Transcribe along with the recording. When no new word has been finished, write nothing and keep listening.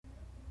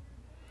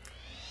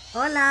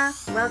Hola,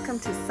 welcome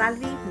to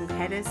Salvi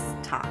Mujeres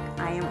Talk.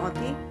 I am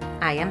Oti.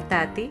 I am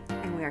Tati.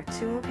 And we are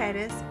two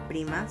mujeres,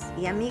 primas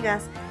y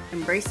amigas,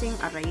 embracing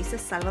our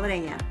raíces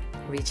salvadoreñas.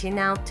 Reaching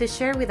out to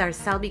share with our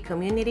Salvi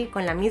community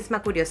con la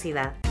misma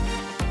curiosidad.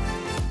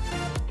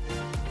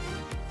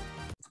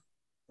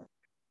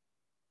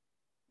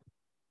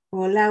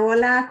 Hola,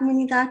 hola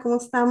comunidad,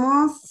 ¿cómo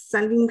estamos?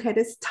 Salvi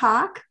Mujeres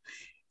Talk.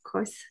 Of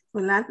course,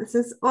 hola, this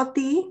is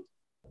Oti.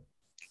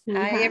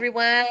 Hi,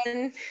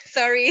 everyone.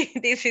 Sorry,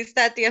 this is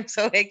Tati. I'm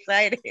so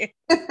excited.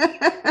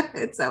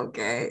 It's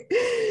okay.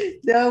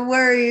 No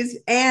worries.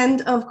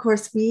 And of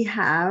course, we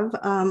have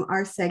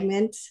our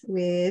segment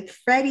with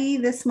Freddy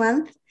this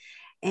month.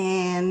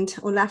 And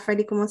hola,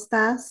 Freddy, ¿cómo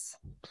estás?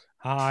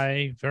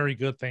 Hi, very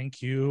good,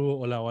 thank you.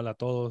 Hola, hola a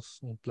todos.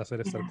 Un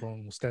placer estar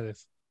con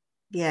ustedes.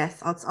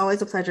 Yes, it's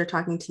always a pleasure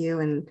talking to you,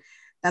 and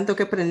tanto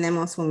que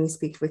aprendemos when we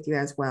speak with you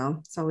as well.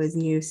 It's always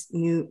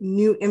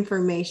new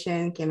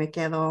information que me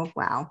quedo.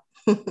 Wow.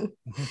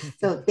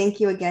 So thank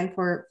you again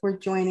for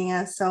joining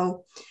us.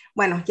 So,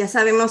 bueno, ya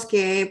sabemos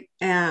que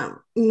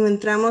no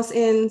entramos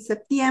en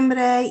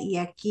septiembre y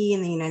aquí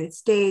in the United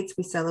States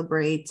we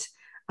celebrate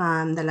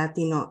the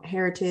Latino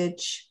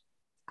heritage.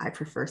 I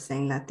prefer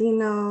saying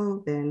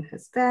Latino than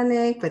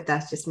Hispanic, but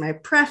that's just my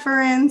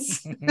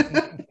preference.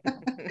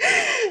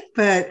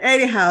 But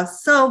anyhow,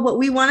 so what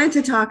we wanted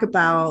to talk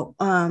about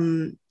a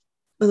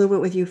little bit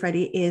with you,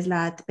 Freddy, is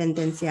la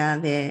dependencia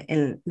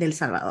del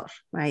Salvador,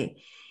 right?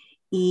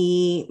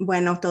 Y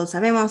bueno, todos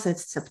sabemos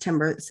it's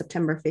September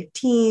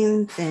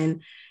 15th,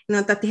 and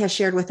Tati has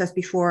shared with us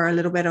before a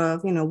little bit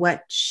of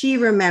what she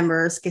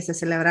remembers que se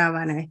celebraba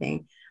and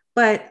everything.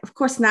 But of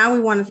course, now we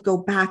wanted to go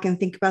back and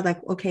think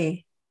about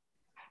okay,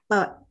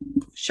 but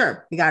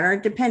sure, we got our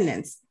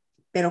independence,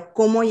 pero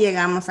 ¿cómo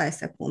llegamos a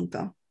ese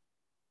punto?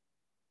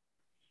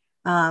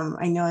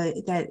 I know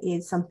that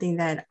is something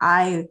that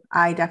I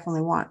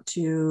definitely want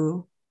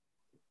to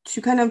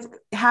kind of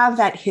have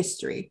that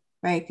history,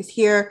 right? Because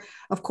here,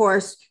 of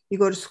course, you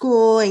go to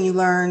school and you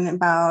learn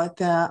about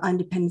the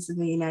independence of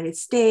the United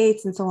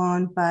States and so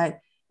on, but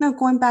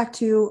going back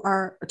to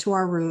our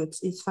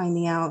roots is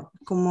finding out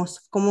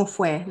cómo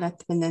fue la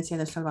dependencia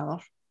de El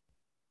Salvador.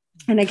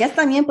 And I guess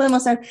también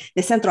podemos ser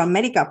de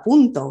Centroamérica,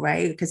 punto,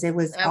 right? Because it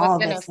was all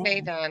the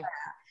same.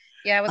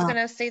 Yeah, I was going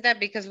to say that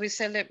because we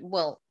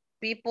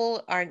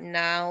people are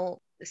now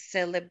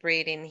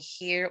celebrating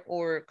here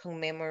or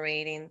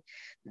commemorating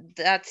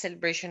that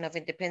celebration of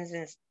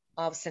independence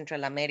of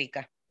Central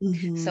America.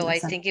 So I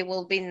think it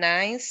will be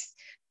nice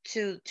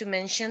to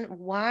mention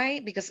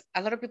why, because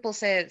a lot of people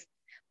said,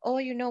 oh,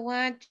 you know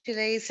what,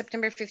 today is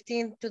September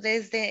 15th, today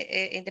is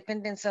the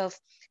independence of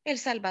El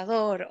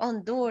Salvador,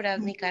 Honduras,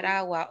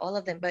 Nicaragua, all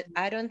of them, but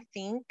I don't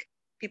think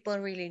people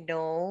really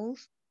know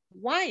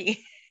why.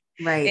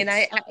 Right. And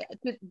I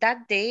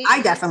that day,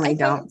 I definitely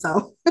don't.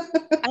 So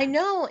I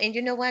know. And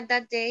you know what?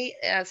 That day,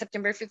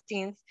 September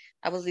 15th,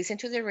 I was listening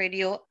to the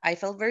radio. I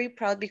felt very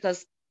proud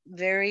because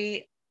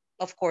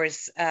of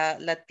course,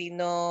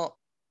 Latino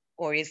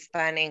or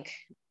Hispanic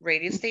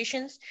radio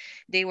stations,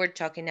 they were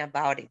talking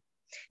about it.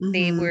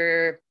 They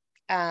were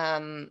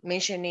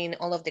mentioning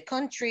all of the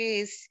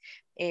countries.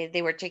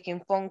 They were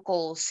taking phone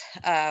calls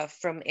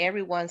from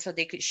everyone so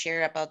they could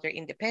share about their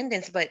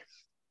independence. But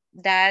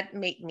that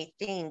made me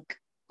think,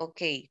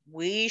 okay,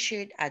 we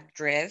should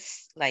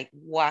address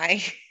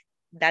why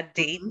that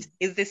date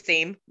is the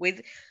same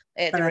with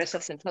the rest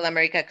of Central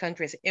America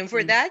countries. And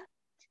for that,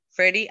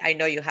 Freddy, I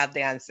know you have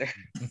the answer.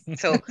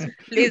 So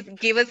please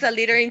give us a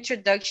little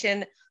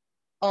introduction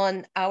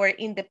on our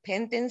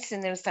independence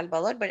in El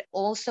Salvador, but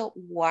also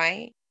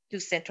why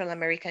do Central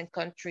American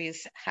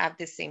countries have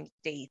the same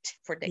date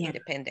for the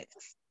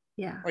independence?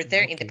 Or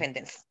their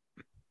independence?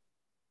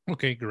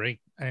 Okay,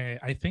 great.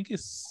 I think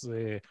it's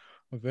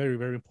very,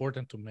 very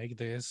important to make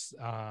this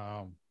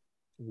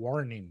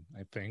warning.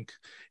 I think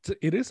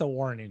it is a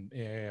warning.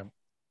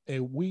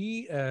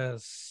 We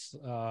as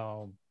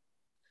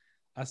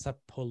a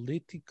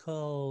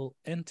political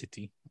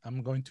entity,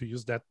 I'm going to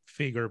use that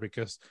figure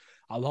because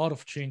a lot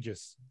of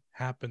changes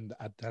happened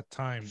at that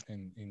time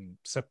in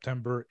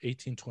September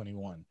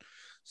 1821.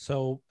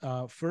 So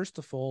first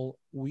of all,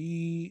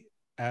 we,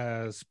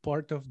 as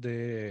part of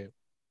the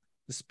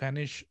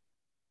Spanish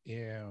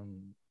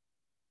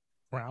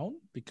crown,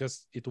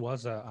 because it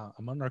was a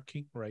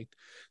monarchy, right?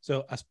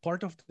 So as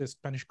part of the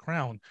Spanish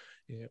crown,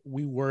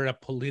 we were a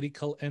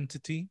political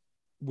entity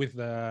with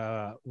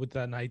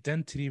an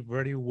identity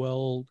very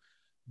well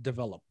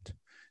developed.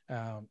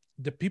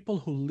 The people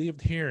who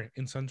lived here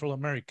in Central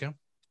America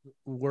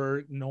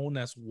were known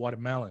as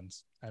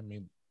Guatemalans. I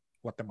mean,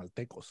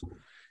 Guatemaltecos.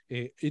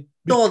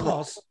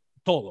 Because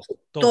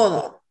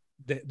todo.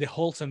 The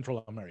whole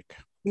Central America.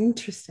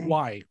 Interesting.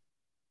 Why?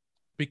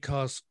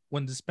 Because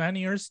when the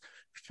Spaniards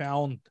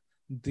found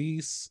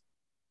this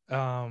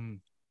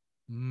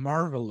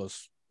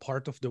marvelous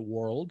part of the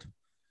world,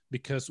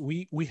 because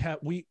we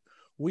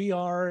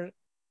are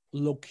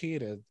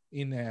located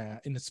in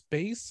a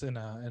space in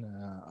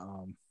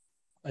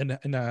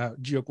a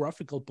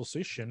geographical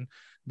position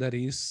that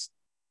is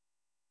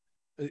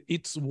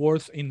it's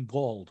worth in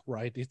gold,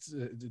 right? It's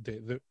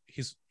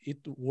it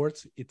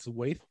worth its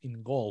weight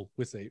in gold.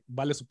 We say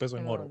vale su peso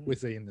en oro. We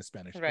say in the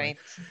Spanish, right?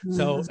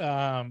 So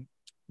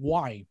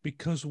why?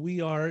 Because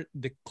we are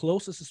the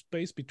closest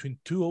space between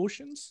two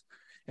oceans,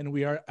 and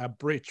we are a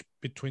bridge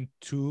between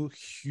two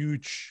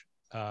huge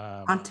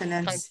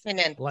continents.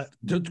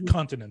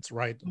 Continents,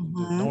 right?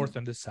 The north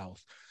and the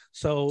south.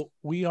 So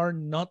we are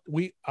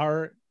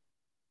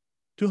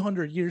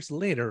 200 years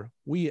later,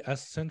 we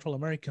as Central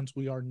Americans,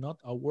 we are not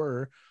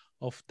aware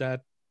of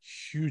that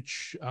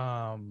huge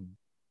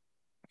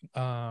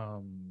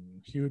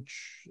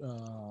huge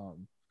how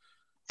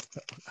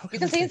You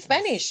can I can say say in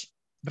Spanish.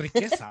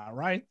 Riqueza,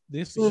 right?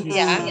 This huge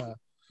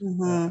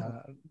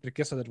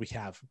riqueza that we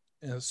have.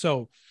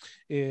 So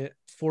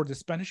for the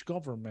Spanish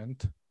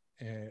government,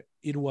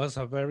 it was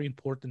a very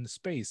important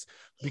space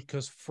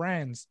because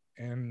France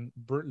and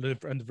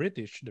the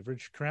British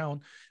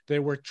Crown, they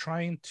were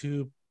trying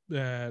to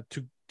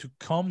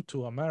come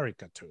to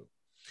America too.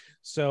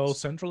 So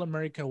Central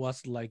America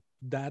was like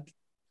that,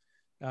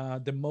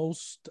 the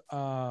most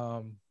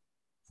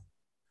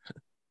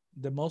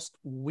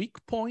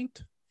weak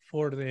point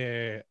for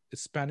the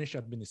Spanish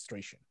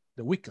administration,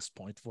 the weakest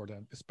point for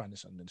the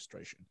Spanish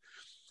administration.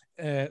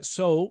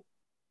 So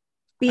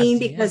being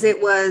because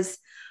it was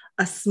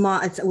a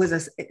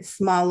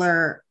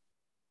smaller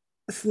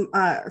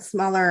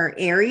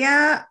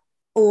area,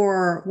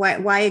 or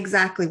why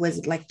exactly was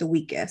it like the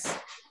weakest?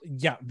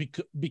 Yeah,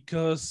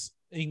 because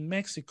in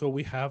Mexico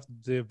we have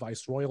the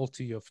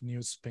Viceroyalty of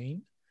New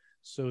Spain,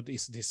 so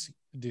this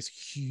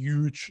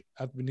huge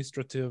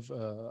administrative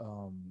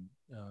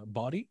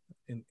body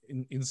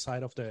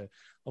inside of the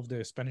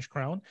Spanish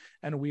Crown,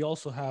 and we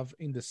also have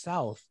in the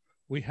south,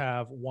 we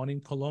have one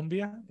in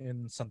Colombia,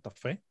 in Santa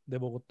Fe de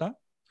Bogota,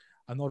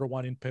 another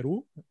one in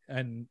Peru,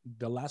 and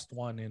the last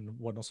one in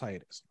Buenos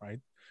Aires, right?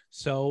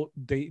 So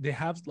they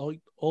have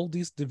like all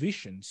these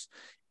divisions,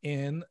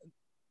 and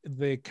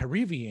the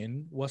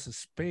Caribbean was a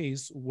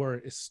space where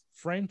it's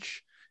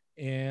French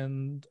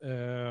and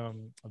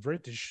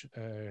British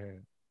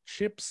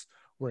ships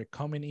were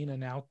coming in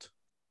and out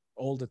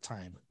all the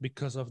time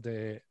because of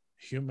the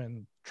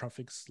human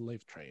traffic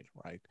slave trade,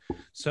 right?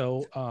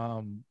 So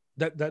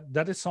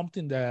that is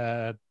something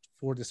that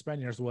for the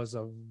Spaniards was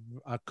a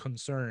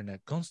concern, a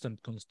constant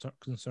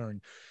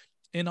concern.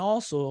 And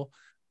also,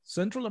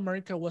 Central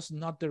America was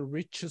not the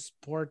richest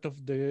part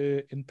of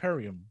the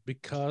Imperium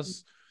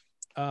because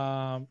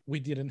we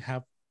didn't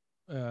have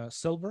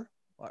silver.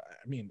 I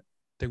mean,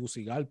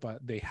 Tegucigalpa,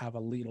 they have a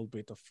little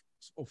bit of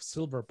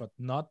silver, but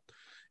not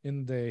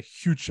in the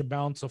huge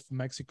amounts of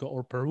Mexico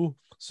or Peru.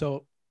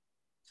 So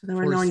there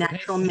were no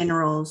natural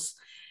minerals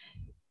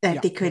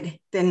that they could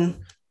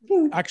then...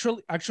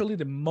 Actually,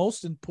 the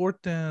most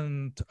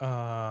important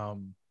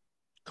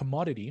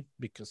commodity,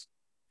 because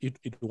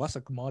it was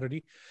a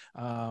commodity,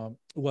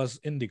 was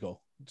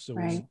indigo. So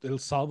El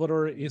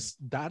Salvador is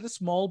that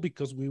small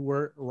because we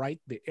were right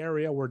the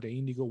area where the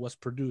indigo was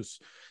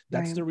produced.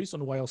 That's the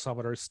reason why El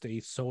Salvador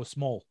stays so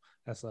small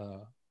as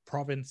a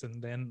province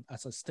and then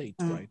as a state,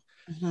 right?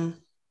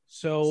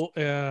 So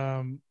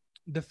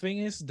the thing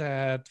is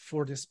that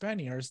for the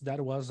Spaniards, that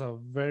was a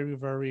very,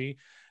 very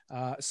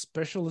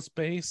special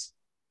space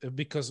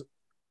because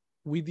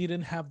we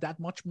didn't have that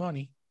much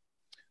money.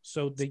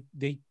 So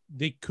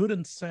they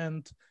couldn't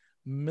send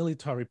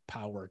military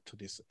power to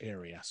this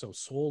area. So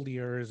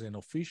soldiers and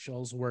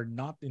officials were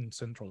not in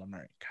Central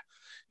America.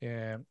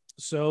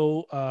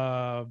 So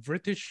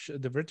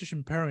the British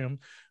Imperium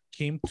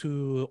came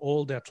to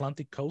all the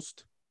Atlantic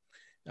coast.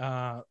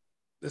 The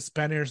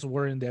Spaniards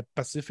were in the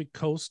Pacific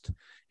coast,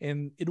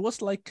 and it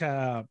was like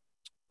a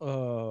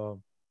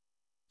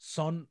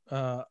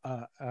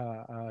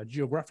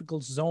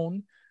geographical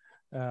zone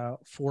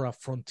for a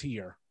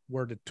frontier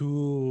where the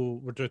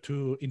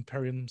two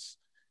imperiums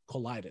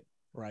collided,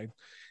 right?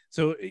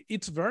 So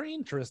it's very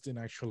interesting,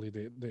 actually,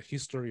 the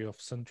history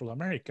of Central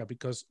America,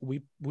 because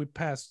we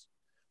passed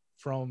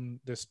from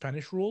the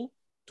Spanish rule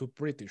to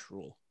British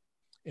rule.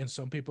 And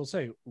some people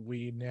say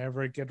we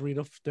never get rid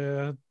of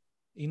the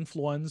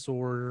influence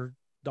or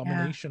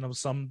domination of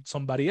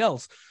somebody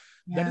else.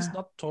 That is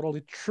not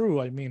totally true.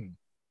 I mean,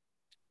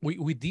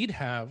 we did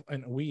have,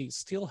 and we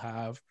still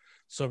have,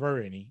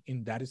 sovereignty,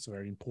 and that is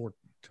very important.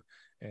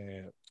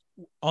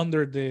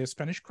 Under the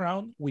Spanish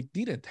crown, we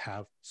didn't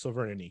have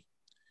sovereignty.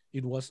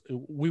 It was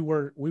we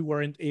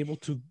weren't able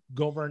to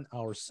govern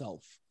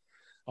ourselves.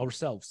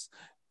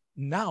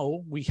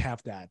 Now we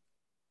have that,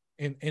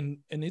 and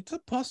it's a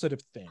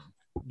positive thing.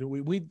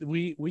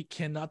 We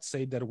cannot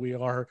say that we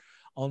are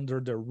under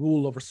the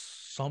rule of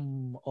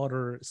some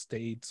other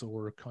states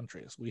or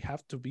countries. We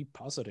have to be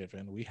positive,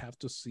 and we have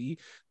to see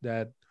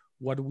that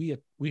what we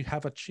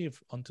have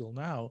achieved until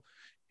now,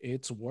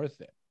 it's worth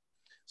it.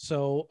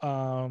 So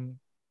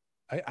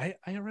I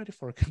already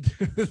forgot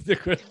the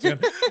question.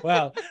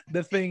 Well,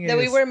 the thing is,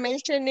 we were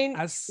mentioning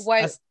as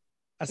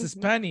a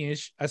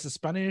Spanish,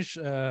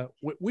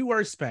 we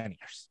were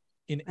Spaniards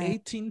in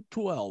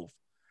 1812.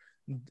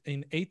 In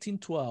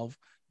 1812,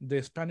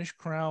 the Spanish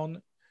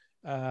crown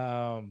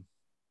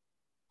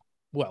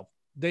well,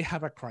 they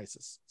have a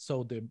crisis.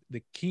 So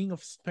the king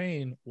of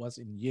Spain was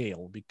in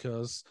jail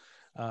because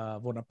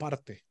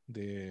Bonaparte,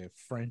 the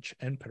French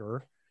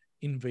emperor,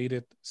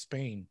 invaded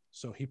Spain.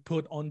 So he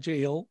put on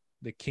jail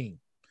the king.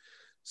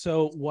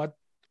 So what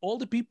all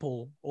the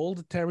people, all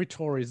the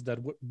territories that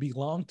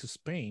belong to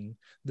Spain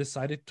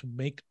decided to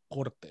make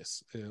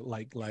cortes,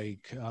 like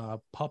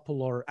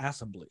popular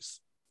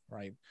assemblies,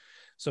 right?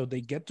 So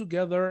they get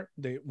together.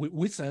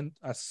 We sent,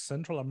 as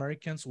Central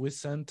Americans, we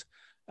sent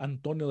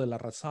Antonio de la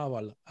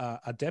Razabal,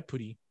 a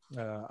deputy,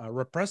 a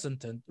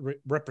representative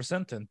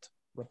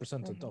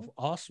of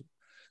us.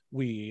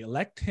 We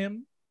elect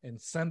him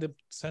and send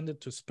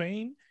it to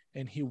Spain,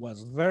 and he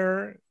was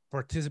there,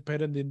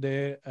 participated in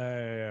the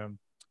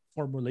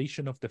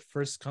formulation of the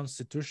first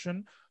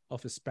constitution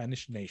of a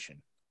Spanish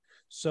nation.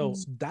 So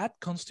that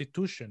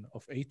constitution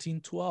of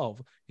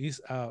 1812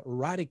 is a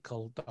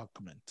radical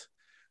document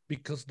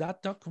because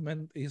that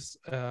document is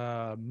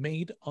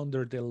made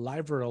under the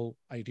liberal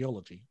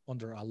ideology,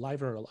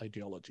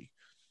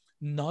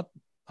 not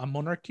a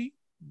monarchy,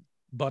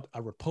 but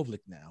a republic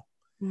now.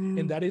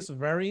 And that is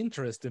very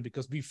interesting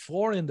because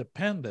before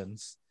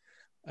independence,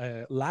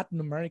 Latin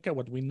America,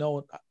 what we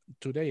know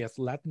today as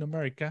Latin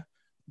America,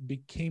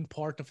 became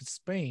part of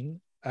Spain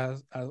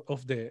as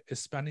of the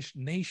Spanish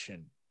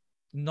nation,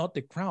 not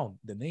the crown,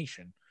 the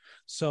nation.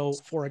 So,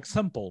 for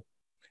example,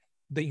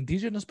 the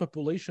indigenous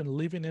population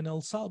living in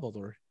El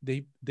Salvador,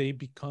 they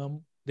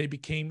became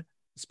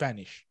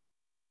Spanish,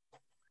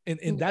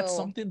 and that's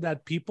something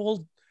that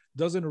people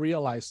doesn't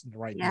realize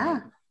right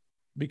now,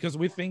 because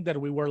we think that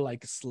we were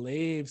like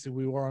slaves,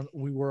 we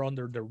were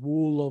under the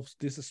rule of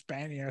these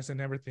Spaniards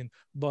and everything.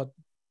 But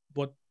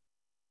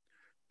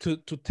to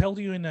tell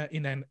you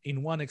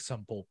in one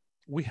example,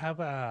 we have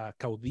a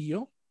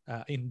caudillo,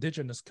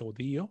 indigenous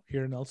caudillo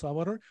here in El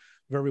Salvador,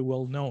 very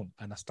well known,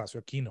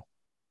 Anastasio Aquino.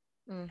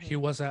 He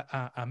was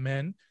a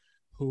man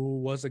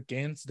who was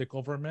against the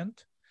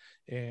government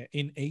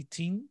in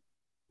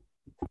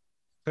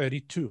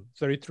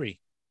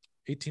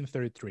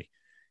 1833.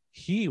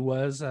 He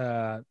was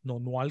a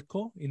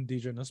Nonualco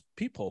indigenous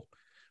people,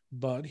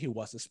 but he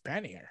was a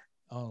Spaniard.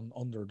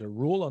 Under the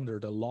rule, under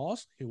the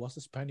laws, he was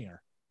a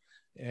Spaniard.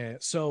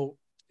 So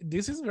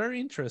this is very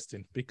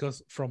interesting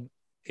because from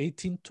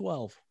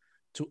 1812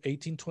 to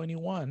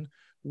 1821,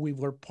 we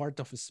were part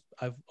of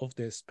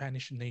the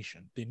Spanish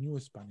nation, the new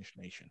Spanish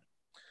nation.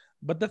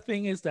 But the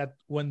thing is that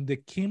when the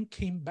king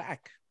came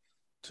back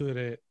to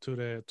the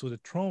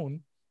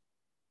throne,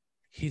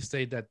 he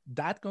said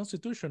that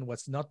constitution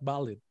was not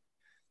valid.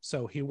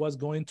 So he was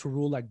going to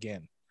rule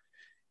again.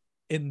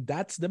 And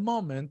that's the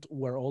moment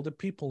where all the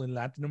people in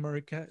Latin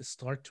America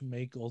start to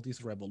make all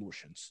these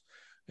revolutions,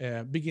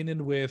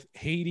 beginning with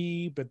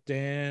Haiti, but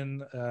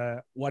then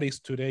what is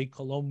today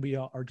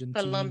Colombia,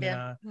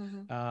 Argentina,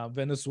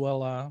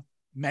 Venezuela,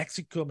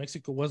 Mexico.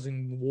 Mexico was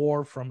in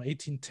war from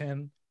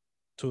 1810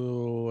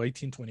 to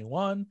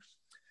 1821.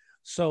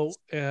 So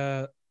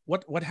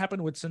what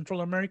happened with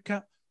Central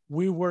America?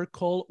 We were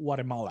called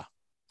Guatemala.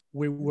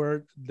 We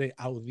were the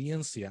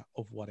Audiencia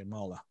of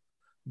Guatemala.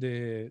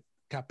 The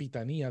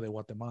Capitanía de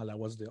Guatemala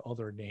was the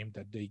other name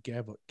that they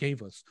gave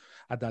us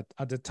at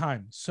the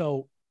time.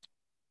 So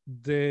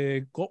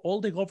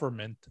all the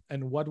government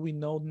and what we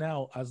know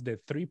now as the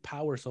three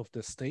powers of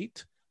the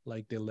state,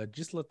 like the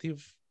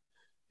legislative,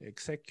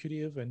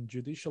 executive, and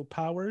judicial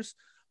powers,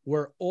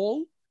 were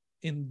all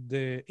in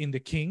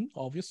the king,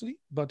 obviously,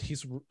 but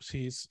his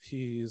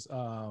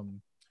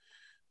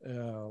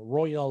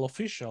royal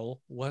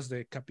official was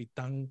the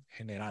Capitan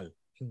General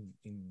in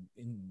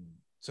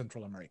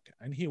Central America,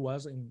 and he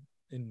was in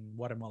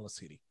Guatemala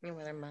City. In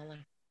Guatemala.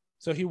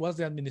 So he was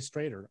the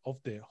administrator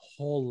of the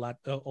whole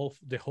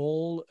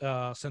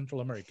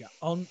Central America.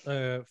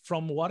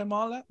 From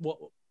Guatemala,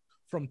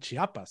 from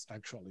Chiapas,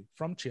 actually,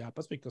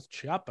 because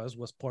Chiapas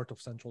was part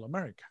of Central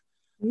America.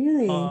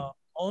 Really?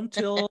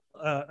 Until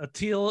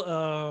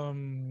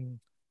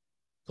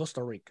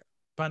Costa Rica.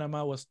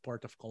 Panama was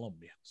part of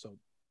Colombia. So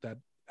that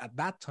at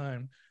that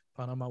time,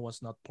 Panama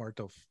was not part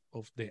of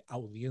the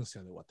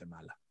Audiencia de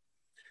Guatemala.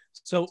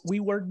 So we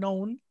were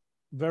known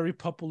very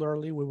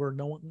popularly, we were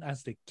known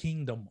as the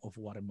Kingdom of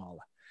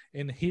Guatemala.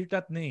 And hear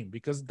that name,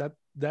 because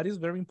that is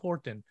very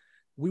important.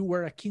 We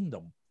were a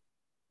kingdom.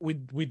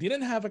 We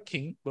didn't have a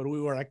king, but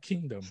we were a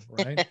kingdom,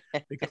 right?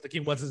 Because the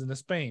king was in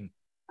Spain.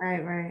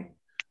 Right.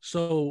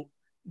 So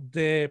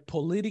the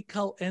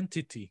political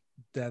entity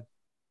that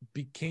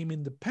became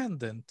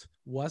independent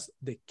was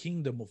the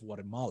Kingdom of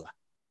Guatemala,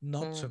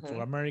 not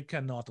Central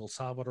America, not El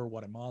Salvador,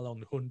 Guatemala,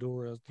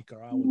 Honduras,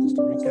 Nicaragua,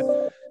 Costa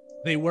Rica.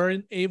 They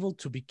weren't able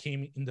to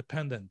become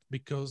independent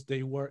because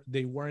they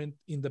weren't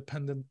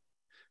independent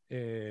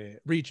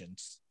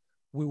regions.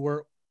 We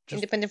were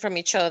just independent from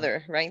each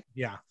other, right?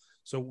 Yeah.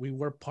 So we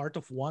were part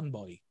of one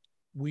body.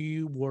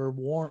 We were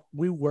born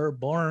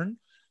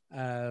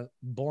as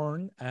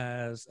one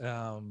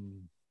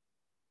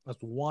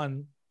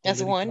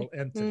political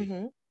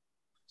entity.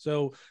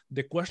 So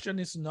the question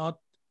is not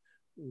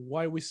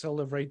why we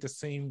celebrate the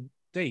same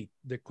date.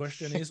 The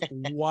question is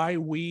why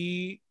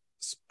we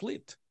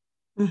split.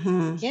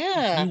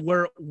 Yeah. We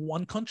were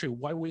one country.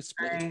 Why we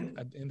split Right.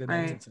 in the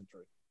Right. 19th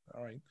century?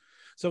 All right.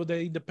 So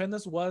the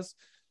independence was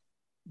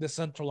the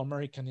Central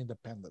American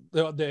independence.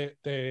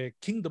 The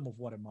Kingdom of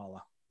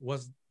Guatemala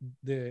was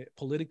the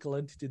political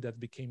entity that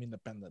became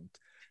independent.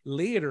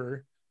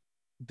 Later,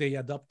 they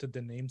adopted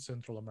the name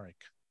Central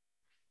America.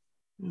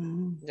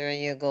 There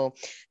you go.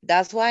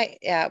 That's why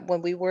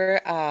when we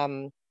were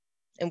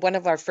in one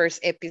of our first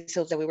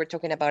episodes that we were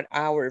talking about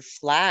our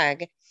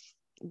flag,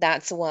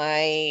 that's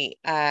why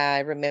I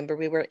remember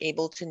we were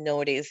able to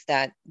notice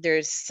that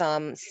there's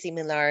some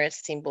similar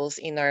symbols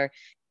in our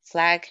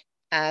flag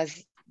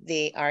as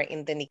they are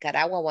in the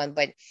Nicaragua one.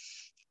 But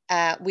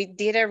we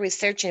did a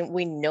research and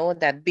we know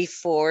that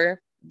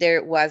before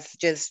there was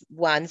just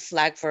one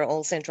flag for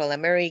all Central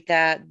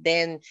America.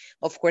 Then,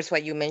 of course,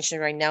 what you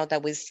mentioned right now,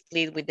 that we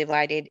split, we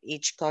divided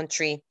each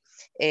country.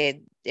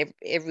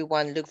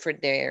 Everyone looked for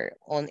their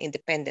own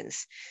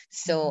independence.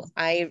 So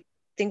I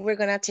think we're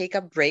going to take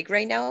a break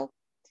right now,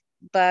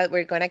 but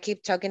we're going to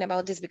keep talking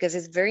about this because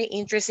it's very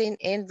interesting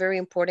and very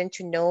important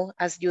to know,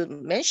 as you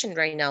mentioned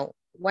right now,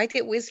 why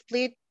did we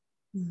split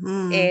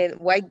and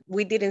why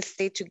we didn't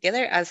stay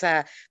together as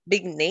a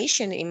big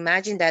nation.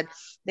 Imagine that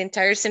the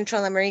entire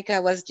Central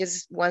America was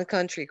just one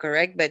country,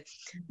 correct? But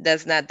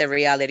that's not the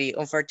reality,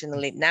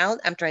 unfortunately. Now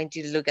I'm trying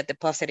to look at the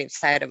positive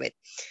side of it.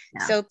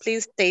 Yeah. So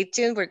please stay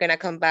tuned. We're going to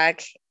come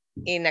back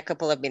in a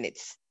couple of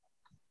minutes.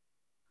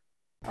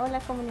 Hola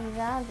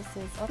comunidad, this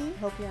is Oti.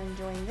 Hope you're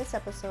enjoying this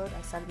episode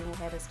of Salvi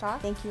Mujeres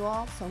Talk. Thank you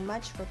all so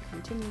much for the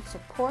continued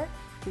support.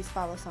 Please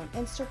follow us on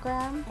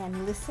Instagram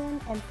and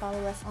listen and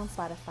follow us on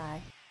Spotify.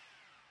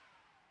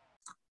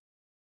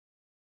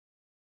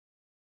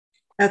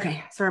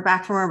 Okay, so we're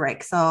back from our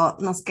break. So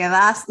nos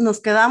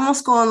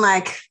quedamos con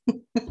like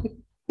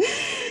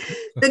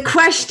the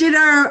question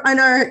on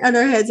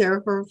our heads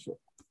here. For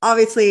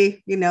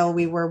obviously, you know,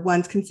 we were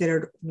once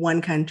considered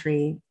one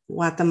country,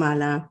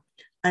 Guatemala,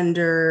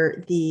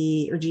 under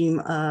the regime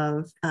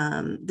of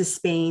the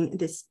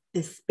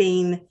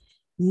Spain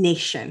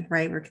nation,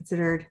 right? We're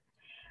considered.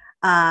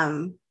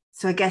 So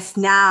I guess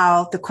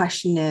now the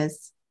question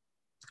is,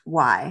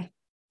 why?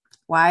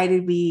 Why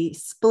did we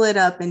split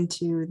up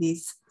into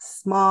these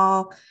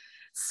smart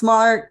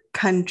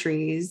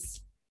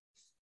countries?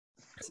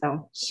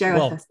 So share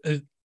with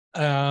us.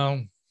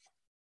 A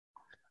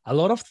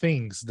lot of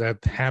things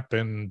that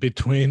happened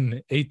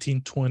between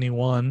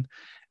 1821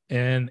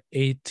 and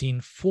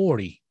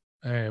 1840.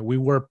 We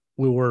were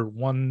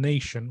one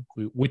nation.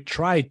 We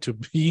tried to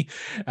be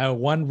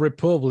one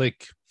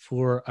republic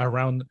for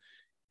around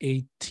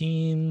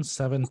 18,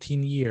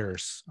 17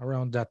 years,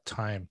 around that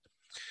time.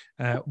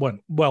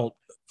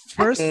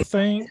 First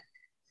thing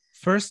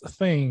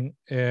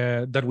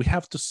that we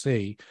have to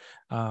say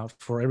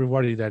for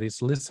everybody that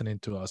is listening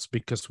to us,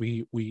 because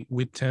we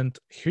tend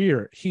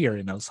here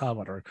in El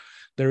Salvador,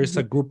 there is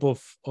a group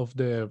of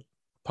the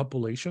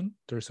population,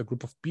 there's a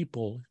group of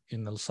people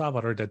in El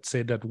Salvador that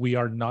say that we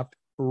are not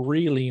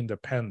really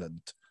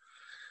independent.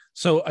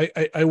 So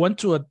I want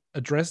to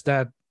address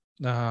that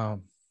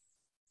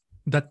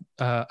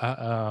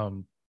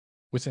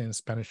we say in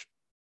Spanish,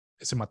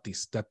 ese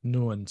matiz, that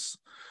nuance.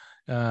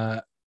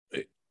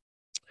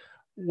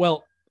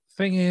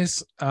 Thing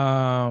is,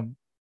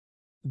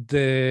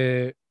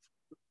 the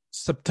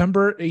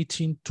September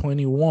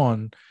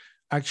 1821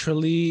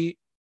 actually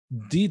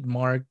did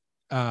mark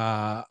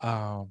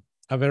a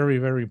very,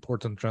 very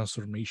important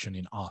transformation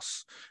in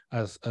us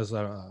as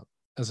a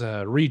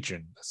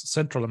region, as a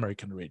Central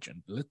American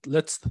region.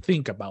 Let's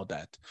think about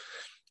that.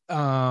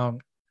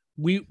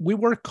 We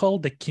were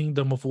called the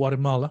Kingdom of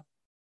Guatemala.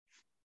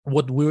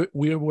 What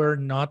we were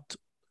not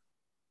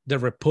the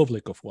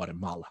Republic of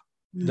Guatemala.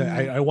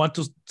 I want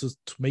to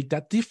make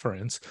that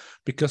difference,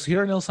 because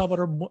here in El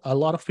Salvador, a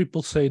lot of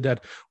people say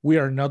that we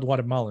are not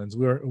Guatemalans.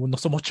 We're no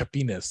somos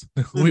chapines.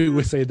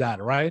 we say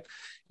that, right?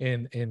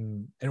 And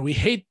we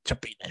hate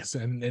chapines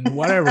and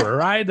whatever,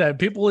 right? That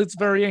people, it's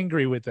very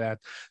angry with that.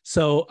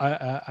 So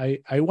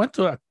I want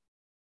to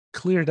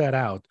clear that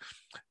out.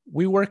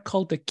 We were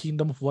called the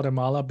Kingdom of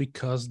Guatemala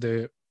because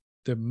the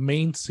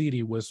main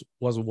city was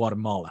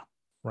Guatemala,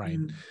 right?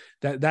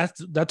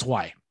 That's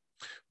why.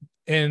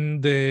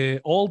 And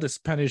all the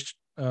Spanish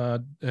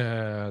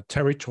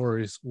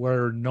territories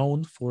were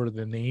known for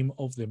the name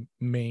of the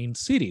main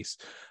cities.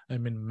 I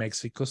mean,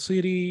 Mexico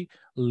City,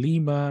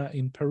 Lima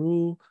in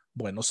Peru,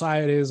 Buenos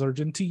Aires,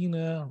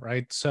 Argentina,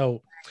 right?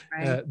 So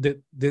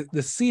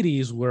the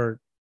cities were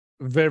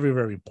very,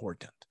 very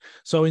important.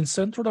 So in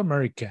Central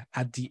America,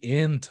 at the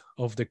end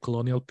of the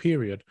colonial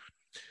period,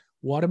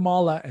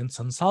 Guatemala and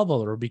San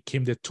Salvador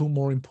became the two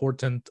more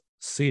important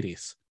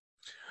cities.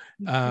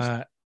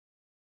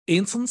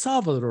 In San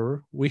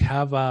Salvador, we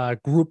have a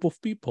group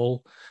of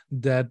people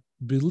that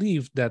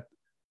believed that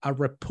a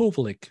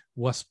republic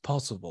was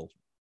possible.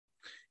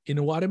 In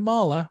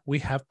Guatemala, we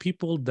have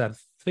people that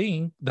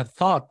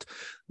thought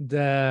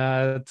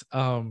that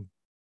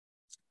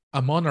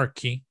a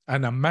monarchy,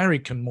 an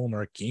American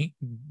monarchy,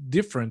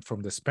 different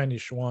from the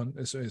Spanish one,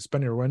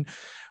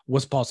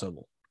 was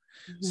possible.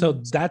 So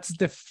that's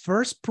the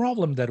first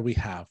problem that we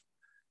have.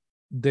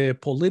 the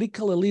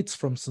political elites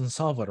from San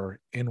Salvador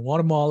and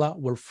Guatemala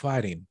were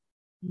fighting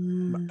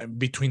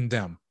between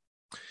them.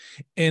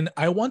 And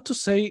I want to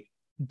say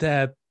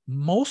that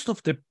most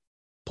of the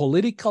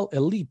political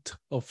elite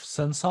of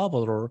San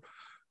Salvador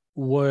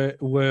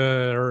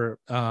were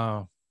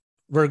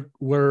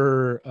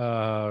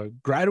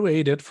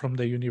graduated from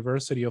the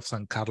University of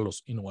San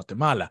Carlos in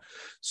Guatemala.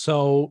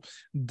 So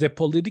the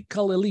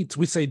political elites,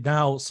 we say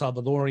now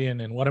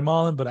Salvadorian and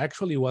Guatemalan, but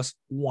actually was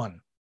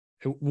one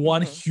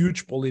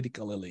huge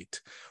political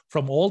elite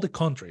from all the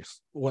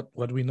countries,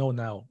 what we know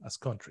now as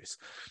countries.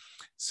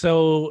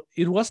 So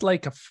it was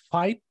like a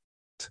fight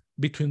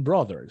between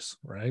brothers,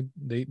 right?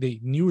 They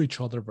knew each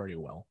other very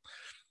well.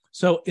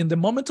 So in the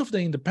moment of the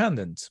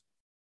independence,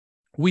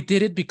 we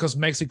did it because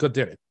Mexico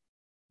did it.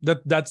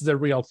 That's the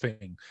real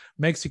thing.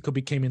 Mexico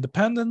became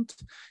independent,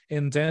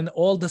 and then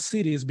all the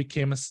cities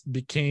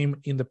became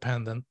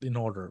independent in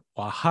order.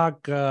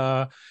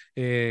 Oaxaca,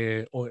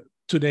 or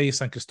today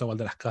San Cristobal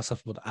de las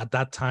Casas, but at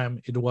that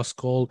time it was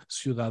called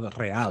Ciudad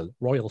Real,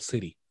 Royal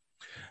City,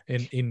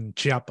 in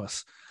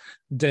Chiapas.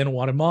 Then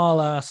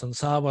Guatemala, San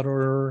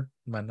Salvador,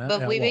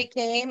 But we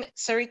became,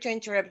 sorry to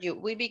interrupt you,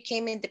 we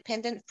became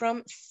independent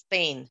from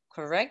Spain,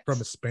 correct?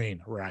 From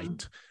Spain,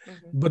 right.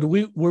 But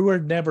we were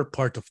never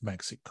part of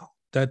Mexico.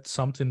 That's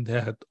something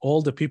that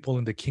all the people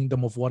in the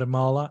Kingdom of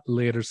Guatemala,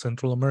 later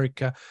Central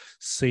America,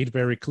 said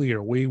very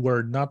clear. We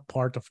were not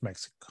part of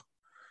Mexico.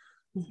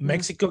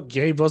 Mexico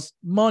gave us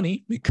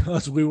money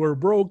because we were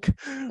broke,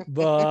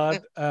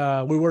 but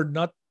we were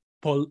not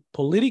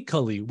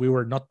politically, we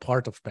were not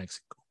part of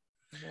Mexico.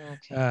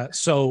 Okay.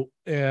 So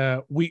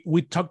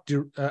we talked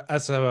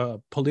as a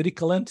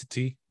political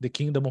entity. The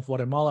Kingdom of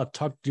Guatemala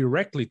talked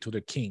directly to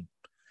the king,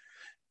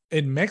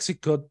 and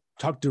Mexico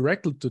talked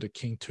directly to the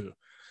king too.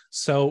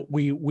 So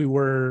we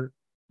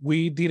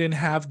didn't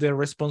have the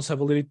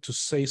responsibility to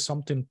say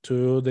something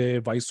to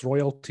the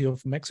Viceroyalty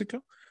of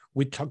Mexico.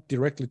 We talked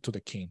directly to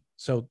the king.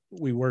 So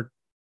we were,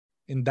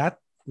 in that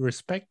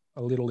respect,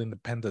 a little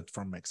independent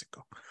from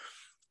Mexico.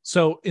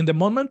 So in the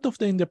moment of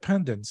the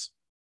independence,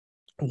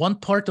 one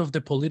part of the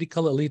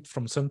political elite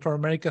from Central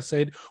America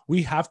said,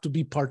 we have to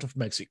be part of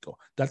Mexico.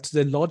 That's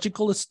the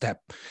logical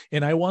step.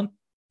 And I want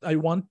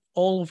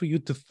all of you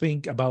to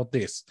think about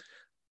this.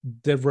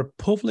 The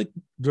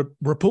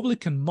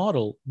Republican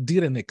model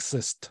didn't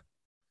exist.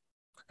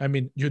 I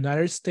mean,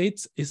 United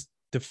States is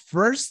the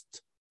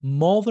first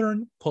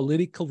modern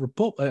political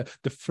republic,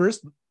 the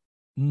first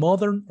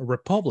modern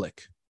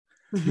republic.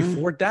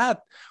 Before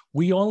that,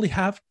 we only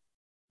have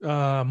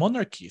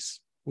monarchies.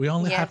 We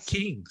only have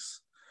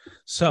kings.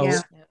 So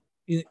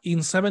in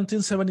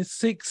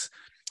 1776,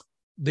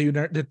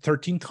 the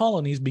 13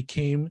 colonies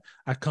became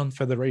a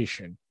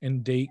confederation,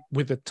 and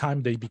with the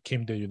time they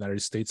became the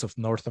United States of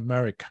North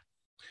America.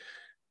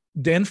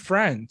 Then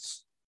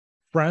France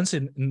in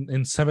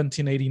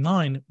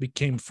 1789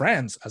 became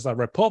France as a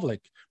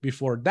republic.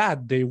 Before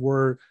that, they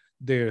were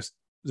the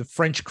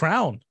French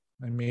crown.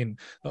 I mean,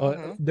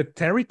 the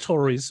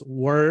territories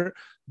were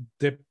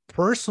the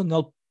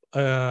personal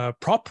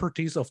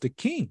properties of the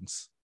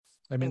kings.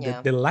 I mean,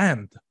 the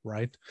land,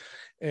 right?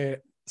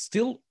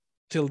 Still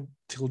till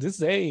this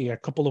day, a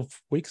couple of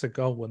weeks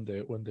ago, when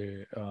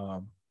the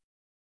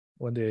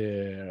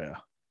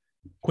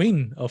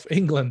Queen of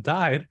England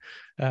died,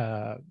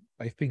 I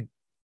think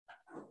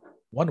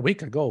 1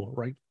 week ago,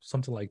 right?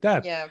 Something like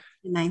that. Yeah.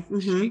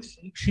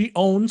 She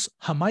owns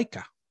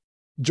Jamaica.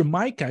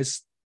 Jamaica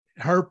is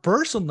her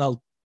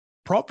personal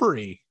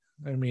property.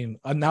 I mean,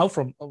 now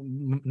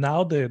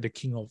the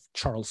King of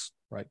Charles,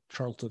 right?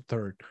 Charles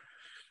III.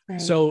 Right.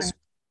 So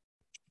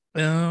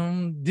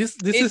this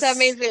is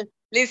amazing.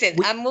 Listen,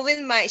 I'm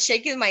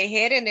shaking my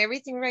head and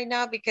everything right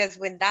now, because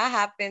when that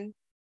happened,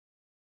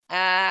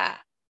 I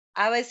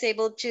was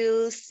able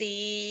to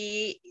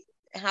see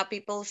how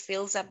people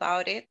feels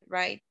about it,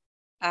 right?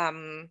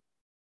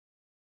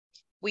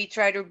 We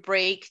try to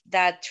break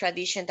that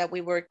tradition that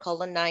we were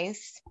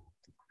colonized,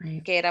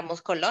 right. Que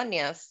éramos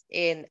colonias,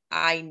 and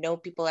I know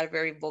people are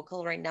very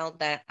vocal right now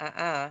that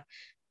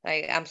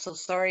like, I'm so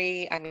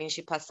sorry. I mean,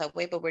 she passed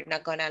away, but we're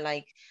not gonna,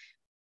 like,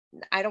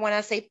 I don't want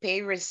to say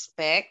pay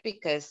respect,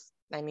 because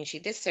I mean, she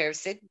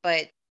deserves it,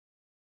 but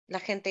la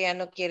gente ya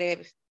no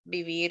quiere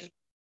vivir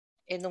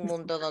en un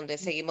mundo donde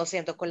seguimos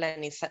siendo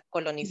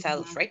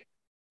colonizados, right?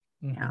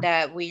 Yeah.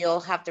 That we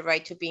all have the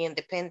right to be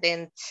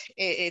independent,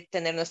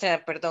 tener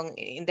nuestra,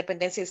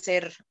 independencia y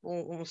ser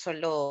un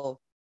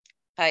solo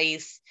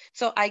país.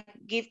 So I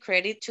give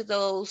credit to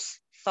those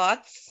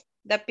thoughts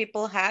that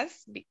people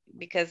has,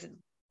 because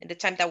in the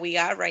time that we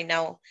are right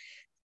now,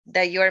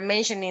 that you are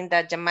mentioning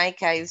that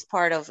Jamaica is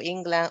part of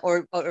England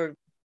or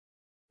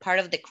part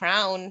of the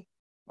crown,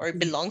 or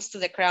belongs to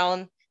the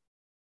crown,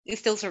 it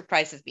still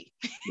surprises me.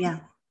 Yeah.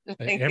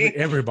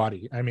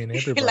 Everybody. I mean,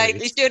 everybody. Like,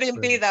 it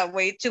shouldn't be that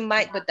way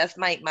but that's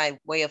my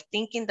way of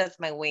thinking. That's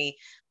my way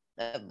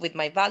with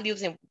my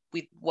values and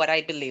with what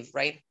I believe,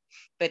 right?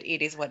 But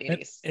it is what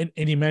it is. And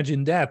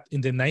imagine that in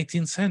the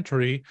 19th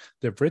century,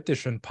 the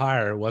British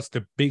Empire was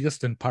the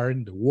biggest empire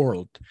in the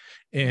world.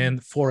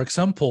 And for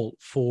example,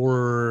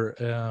 for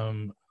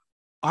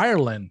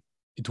Ireland,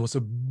 it was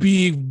a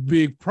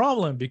big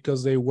problem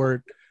because they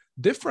were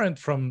different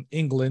from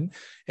England,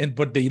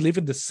 but they live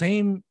in the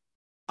same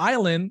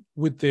island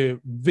with the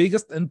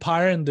biggest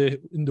empire in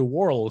the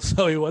world.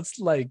 So it was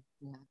like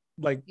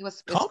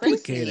it's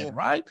complicated, crazy.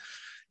 right?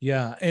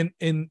 Yeah, and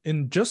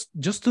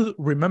just to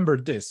remember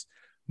this,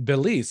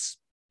 Belize,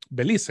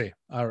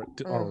 our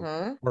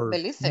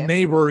Belize.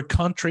 neighbor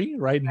country,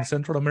 right, in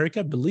Central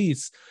America,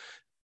 Belize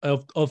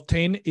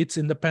obtained its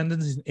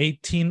independence in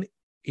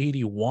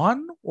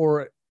 1881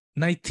 or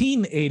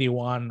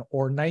 1981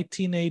 or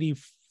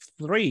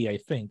 1983, I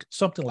think,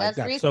 something like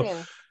that. So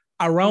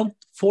around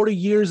 40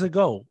 years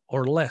ago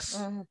or less,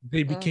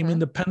 they became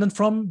independent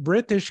from the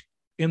British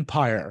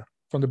Empire,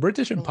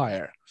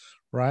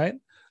 right?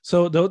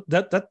 So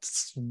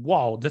that's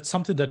wow, that's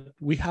something that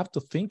we have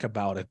to think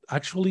about it.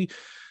 Actually,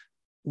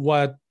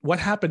 what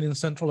happened in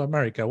Central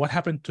America, what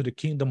happened to the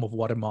Kingdom of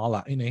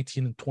Guatemala in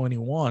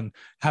 1821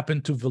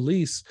 happened to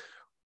Belize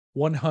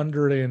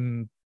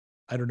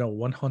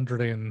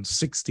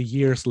 160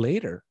 years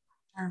later.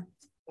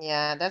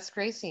 Yeah, that's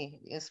crazy.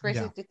 It's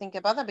crazy to think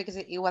about that because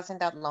it wasn't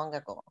that long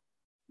ago.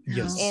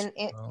 Yes.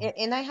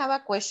 And I have a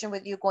question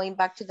with you going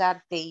back to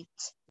that date.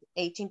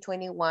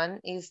 1821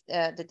 is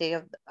the day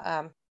of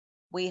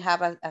we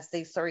have as the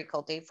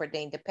historical date for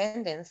the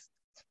independence.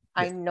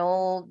 I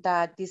know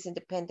that this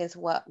independence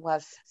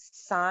was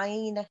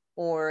signed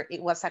or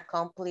it was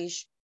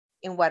accomplished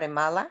in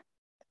Guatemala.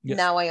 Yes.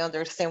 Now I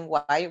understand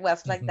why it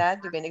was like that.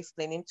 You've been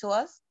explaining to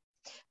us.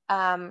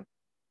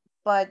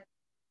 But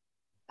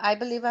I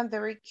believe I'm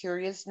very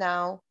curious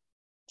now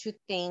to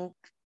think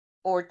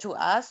or to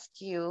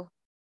ask you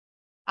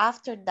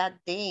after that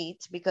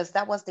date, because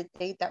that was the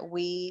date that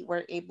we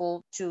were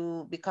able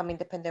to become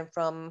independent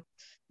from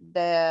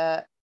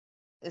the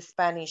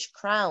Spanish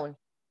crown.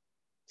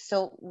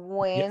 So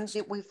when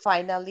did we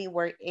finally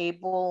were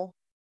able,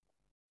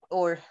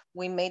 or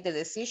we made the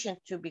decision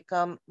to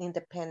become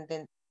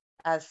independent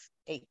as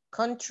a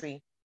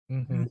country,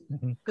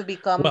 to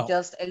become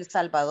just El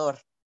Salvador?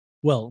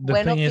 Well, the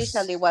when thing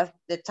officially was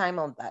the time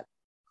on that?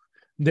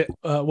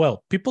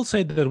 Well, people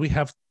say that we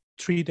have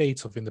 3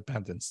 days of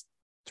independence,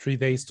 3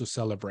 days to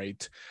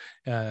celebrate.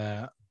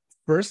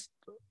 First,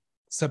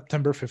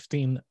 September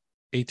 15,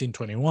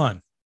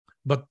 1821.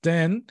 But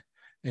then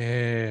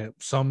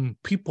some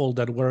people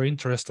that were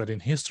interested in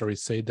history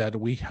say that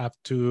we have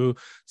to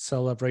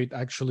celebrate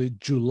actually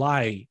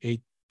July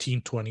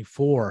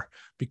 1824,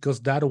 because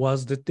that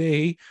was the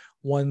day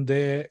when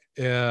the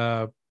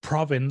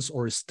province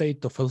or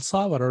state of El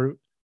Salvador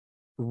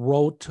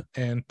wrote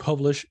and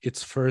published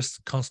its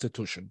first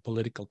constitution,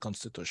 political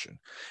constitution.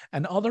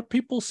 And other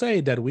people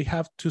say that we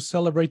have to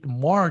celebrate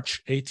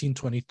March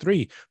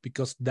 1823,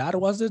 because that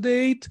was the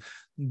date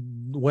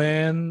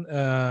when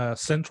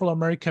Central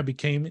America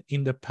became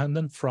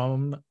independent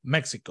from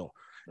Mexico.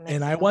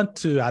 And I want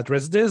to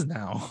address this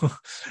now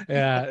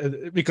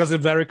because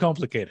it's very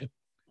complicated.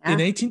 In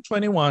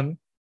 1821,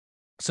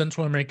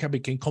 Central America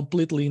became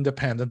completely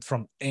independent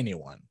from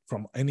anyone,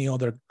 from any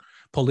other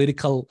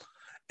political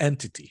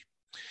entity.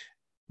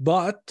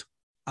 But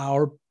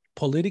our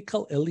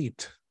political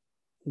elite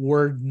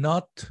were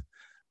not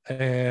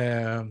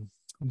de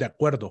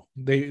acuerdo.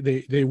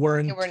 They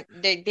weren't.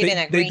 They didn't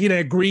agree. They didn't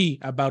agree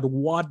about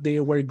what they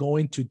were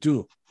going to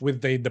do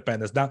with the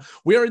independence. Now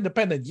we are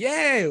independent,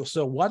 yeah.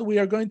 So what we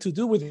are going to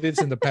do with this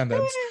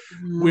independence?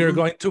 We are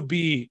going to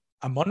be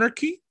a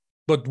monarchy,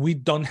 but we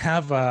don't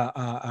have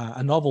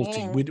a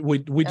novelty.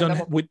 We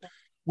don't.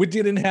 We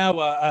didn't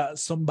have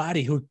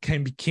somebody who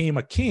can become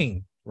a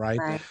king.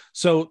 Right.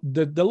 So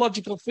the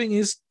logical thing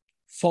is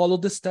follow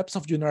the steps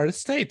of the United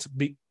States.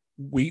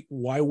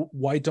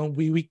 Why don't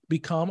we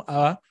become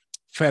a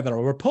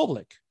federal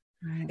republic?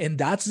 And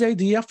that's the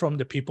idea from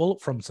the people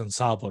from San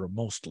Salvador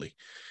mostly.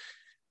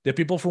 The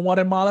people from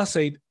Guatemala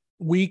say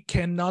we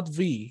cannot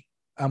be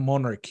a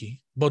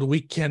monarchy, but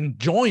we can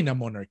join a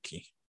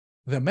monarchy,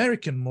 the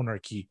American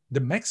monarchy,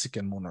 the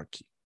Mexican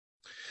monarchy.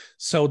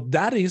 So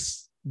that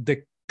is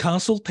the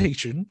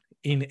consultation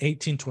in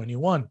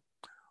 1821.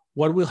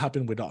 What will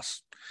happen with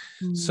us?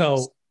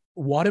 So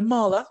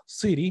Guatemala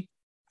City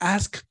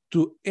asked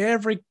to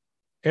every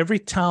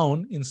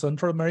town in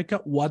Central America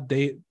what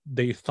they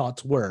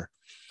thoughts were.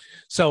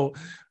 So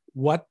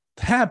what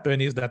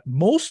happened is that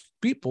most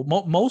people,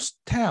 most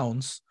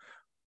towns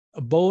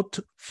vote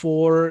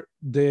for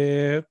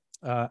the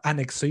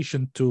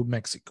annexation to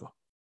Mexico.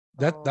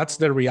 That's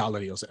the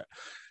reality of it.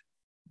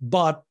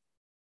 But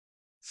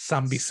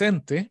San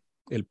Vicente,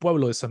 el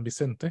pueblo de San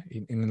Vicente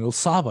in El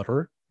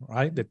Salvador,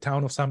 right, the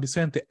town of San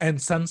Vicente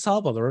and San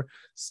Salvador,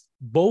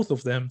 both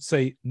of them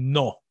say,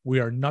 no, we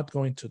are not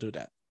going to do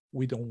that.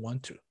 We don't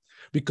want to,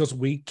 because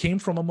we came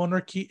from a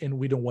monarchy and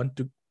we don't want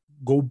to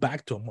go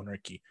back to a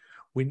monarchy.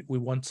 We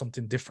want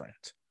something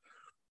different.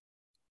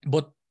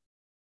 But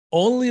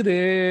only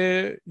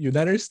the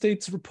United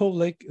States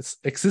Republic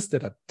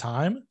existed at the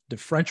time. The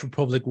French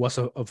Republic was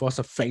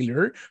a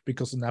failure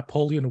because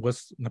Napoleon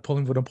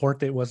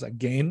Bonaparte was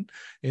again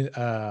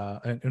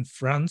in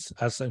France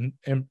as an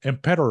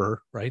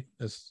emperor, right?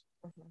 As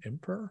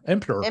emperor.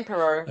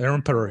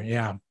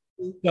 Yeah.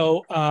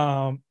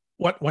 So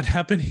what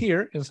happened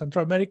here in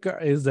Central America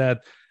is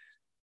that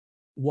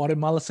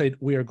Guatemala said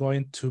we are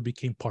going to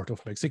become part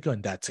of Mexico,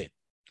 and that's it.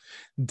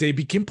 They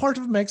became part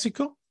of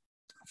Mexico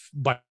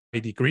by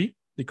decree,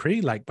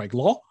 like by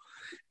law,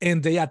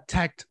 and they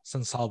attacked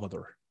San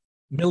Salvador,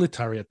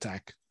 military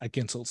attack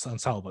against San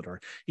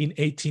Salvador in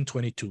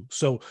 1822.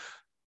 So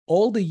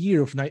all the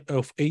year of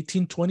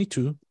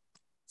 1822,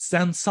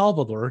 San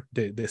Salvador,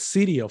 the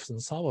city of San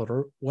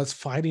Salvador, was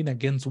fighting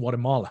against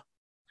Guatemala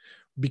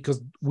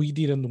because we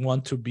didn't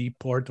want to be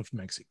part of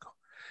Mexico.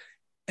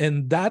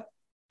 And that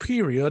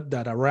period,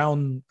 that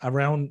around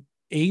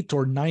 8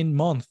 or 9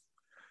 months,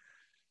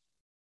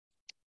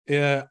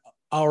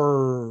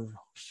 our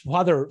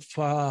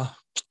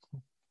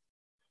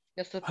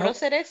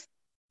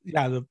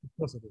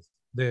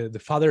the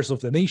fathers of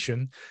the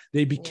nation,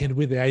 they began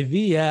with the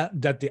idea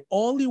that the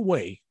only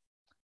way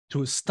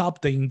to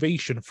stop the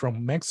invasion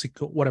from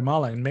Mexico,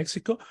 Guatemala and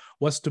Mexico,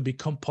 was to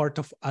become part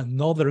of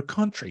another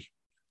country,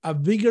 a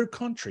bigger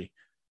country.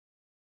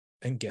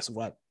 And guess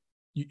what?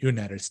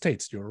 United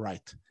States, you're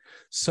right.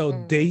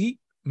 So they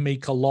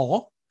make a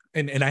law,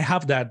 and I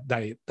have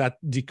that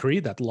decree,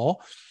 that law.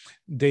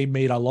 They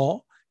made a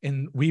law,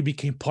 and we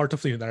became part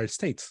of the United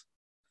States.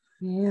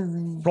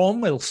 Really?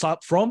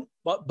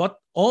 But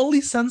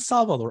only San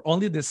Salvador,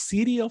 only the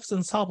city of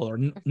San Salvador,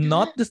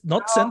 not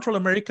Central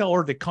America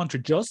or the country,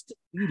 just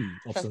the city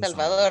of San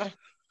Salvador.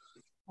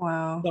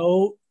 Wow.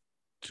 So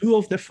 4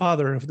 of the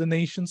fathers of the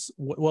nation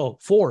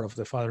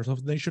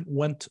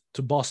went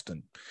to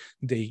Boston.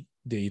 They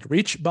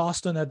reached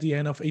Boston at the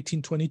end of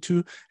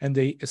 1822, and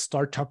they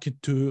start talking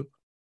to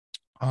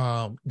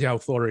the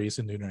authorities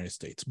in the United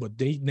States, but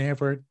they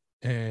never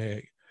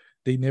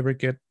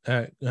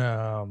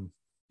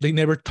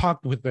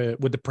talked with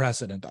the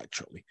president,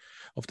 actually,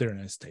 of the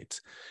United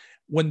States.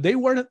 When they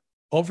were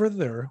over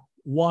there,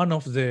 one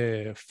of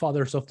the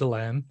fathers of the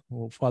land,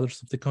 or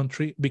fathers of the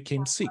country,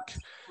 became sick.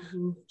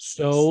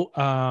 So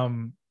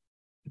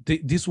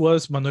this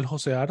was Manuel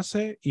José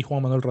Arce y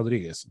Juan Manuel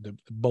Rodríguez.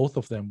 Both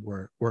of them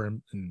were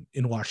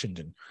in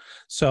Washington.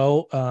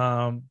 So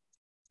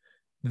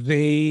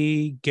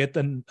they get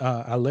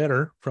a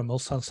letter from El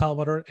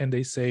Salvador, and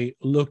they say,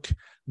 look,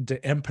 the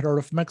Emperor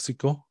of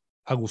Mexico,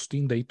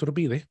 Agustín de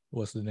Iturbide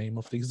was the name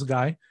of this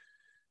guy,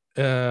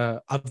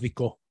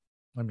 abdicó.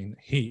 I mean,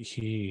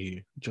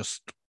 he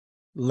just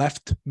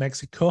left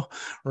Mexico,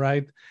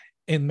 right?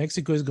 And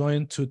Mexico is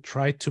going to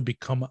try to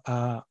become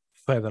a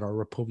federal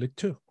republic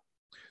too.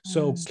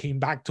 So came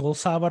back to El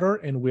Salvador,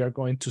 and we are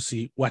going to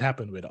see what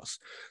happened with us.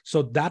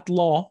 So that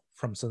law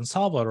from San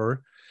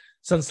Salvador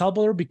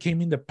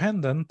became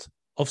independent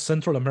of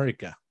Central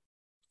America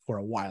for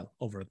a while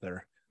over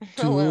there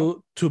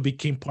to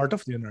become part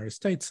of the United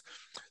States.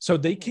 So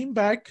they came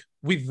back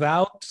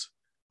without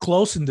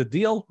closing the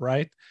deal,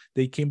 right?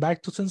 They came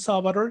back to San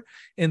Salvador,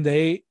 and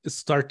they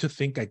start to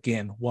think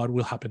again, what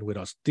will happen with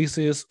us? This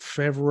is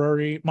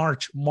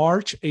March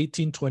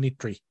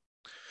 1823.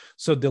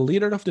 So the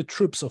leader of the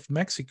troops of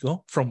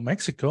Mexico,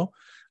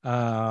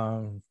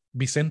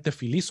 Vicente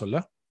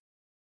Filisola,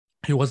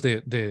 he was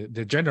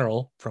the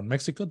general from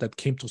Mexico that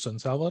came to San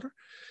Salvador.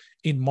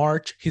 In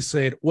March, he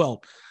said,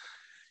 well,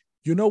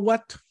 you know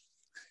what?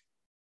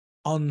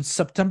 On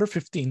September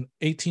 15,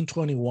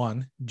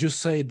 1821, you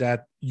say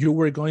that you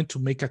were going to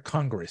make a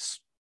Congress.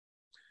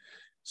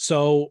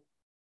 So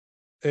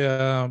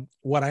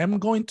what I am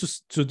going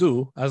to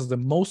do as the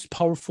most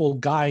powerful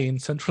guy in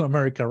Central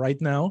America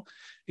right now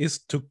is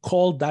to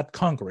call that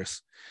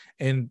Congress.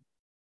 And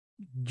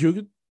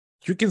you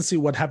can see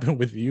what happened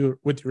with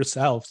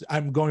yourselves.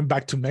 I'm going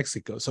back to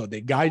Mexico. So the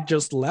guy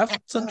just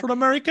left Central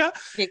America.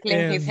 He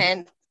claimed his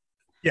hand.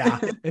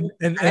 Yeah, and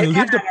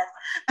leave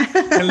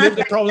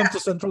the problem to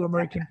Central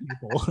American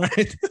people,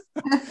 right?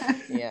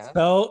 Yeah.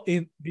 So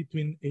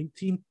between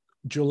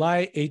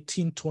July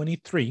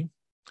 1823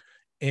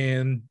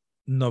 and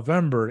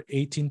November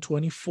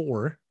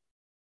 1824,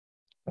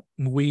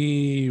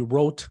 we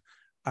wrote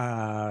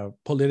a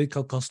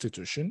political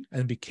constitution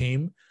and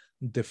became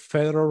the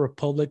Federal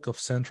Republic of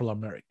Central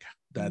America.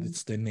 That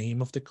is the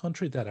name of the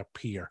country that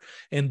appeared.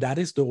 And that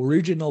is the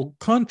original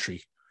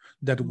country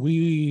that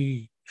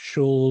we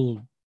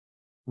should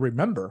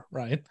remember,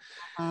 right?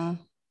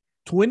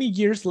 20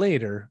 years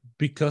later,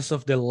 because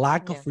of the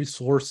lack of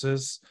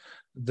resources,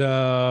 we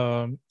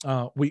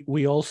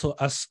also,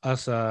 as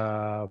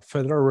a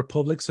Federal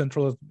Republic,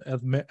 Central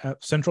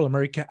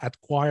America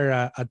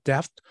acquire a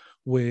debt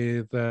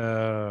with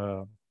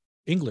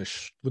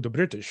English, with the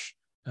British.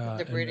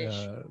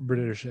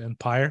 British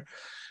Empire.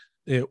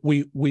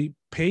 We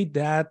paid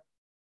that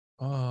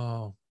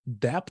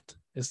debt.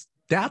 Is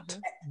debt?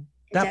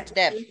 Debt.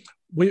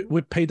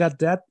 We paid that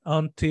debt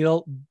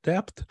until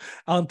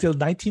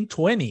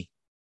 1920,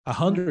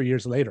 100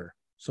 years later.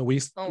 So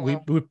we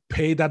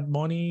paid that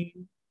money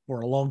for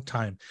a long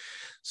time.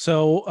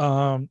 So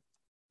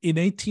in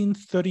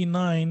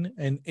 1839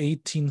 and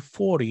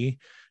 1840,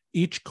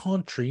 each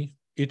country,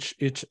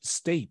 each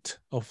state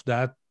of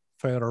that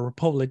Federal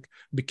Republic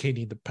became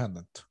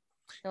independent.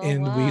 Oh,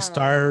 and we wow.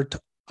 start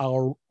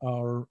our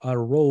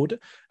road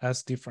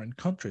as different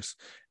countries.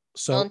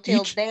 So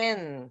Until each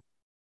then.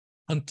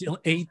 until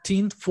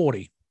 1840.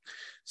 Wow.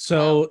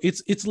 So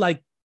it's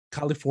like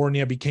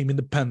California became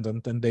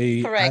independent and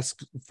they Correct.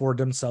 asked for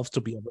themselves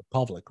to be a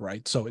republic,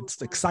 right? So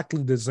it's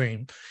exactly the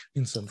same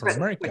in Central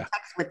America.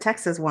 What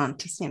Texas want,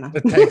 just, you know.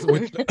 The text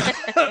with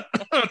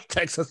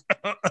Texas.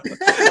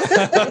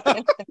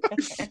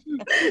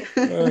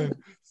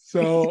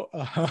 So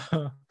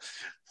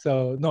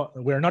so no,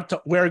 we're not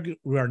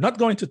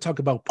going to talk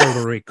about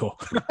Puerto Rico.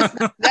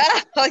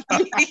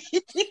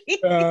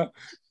 uh,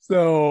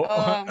 so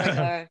Oh my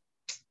God.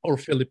 or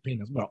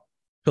Filipinos. Well,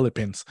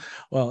 Philippines.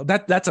 Well,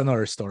 that's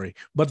another story.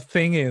 But the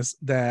thing is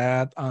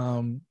that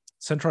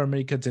Central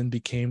America then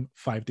became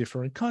 5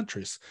 different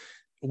countries.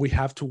 We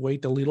have to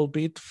wait a little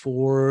bit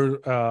for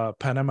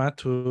Panama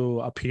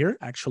to appear.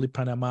 Actually,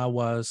 Panama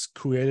was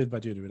created by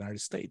the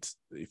United States.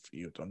 If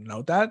you don't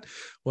know that,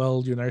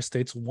 well, the United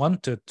States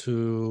wanted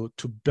to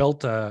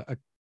build a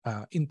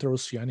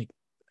interoceanic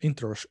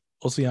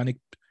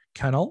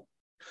canal.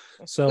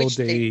 So Which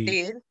they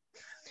they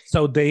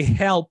did.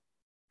 helped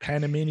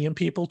Panamanian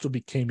people to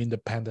become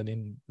independent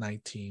in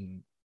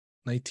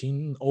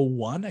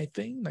 1901, I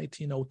think,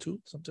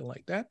 1902, something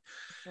like that.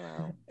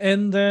 Wow.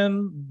 And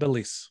then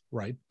Belize,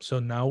 right? So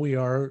now we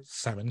are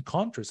 7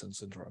 countries in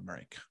Central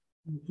America.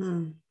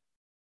 Mm-hmm.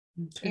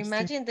 Interesting.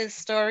 Imagine the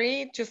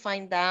story to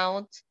find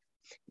out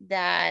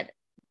that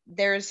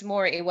there's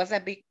more. It was a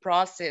big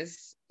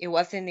process. It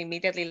wasn't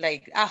immediately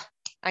like,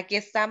 aquí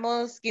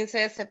estamos,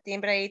 15 de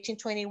septiembre,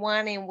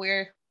 1821, and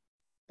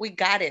we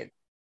got it.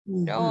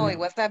 No, it Mm-hmm.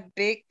 was a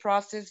big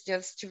process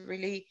just to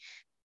really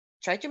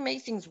try to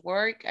make things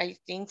work. I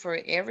think for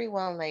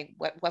everyone, like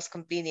what was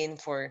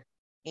convenient for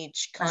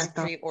each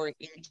country or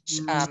each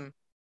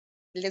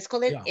let's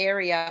call it Yeah.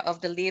 area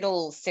of the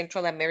little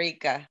Central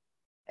America,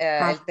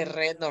 el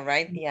terreno,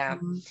 right? Yeah.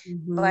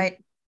 Mm-hmm. But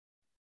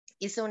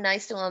it's so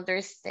nice to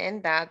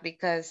understand that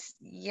because,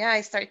 yeah, I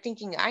start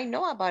thinking, I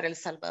know about El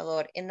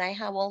Salvador and I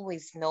have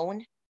always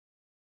known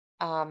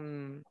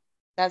um,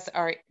 that's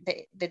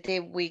the day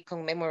we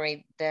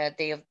commemorate the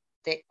day of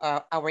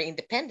our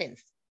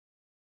independence.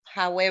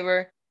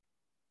 However,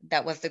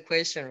 that was the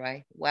question,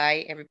 right?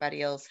 Why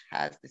everybody else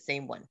has the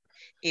same one?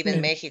 Even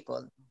And,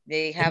 Mexico,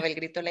 they have and El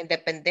Grito de la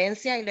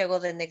Independencia, y luego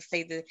the next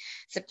day, the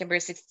September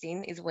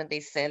 16 is when they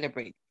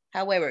celebrate.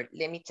 However,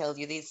 let me tell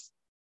you this,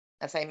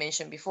 as I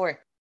mentioned before,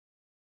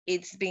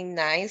 it's been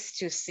nice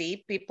to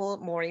see people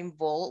more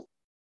involved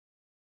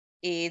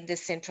in the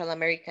Central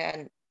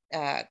American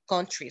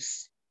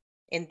countries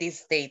in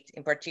this date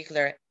in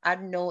particular. I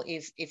don't know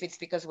if it's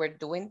because we're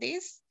doing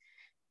this,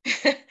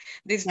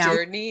 this Yeah.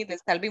 journey, the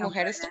Salvi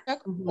Mujeres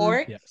talk, Mm-hmm.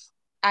 or yes.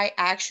 I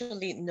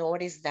actually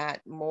noticed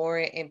that more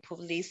in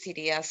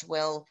publicity as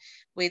well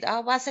with,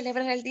 va a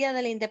celebrar el Día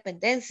de la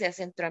Independencia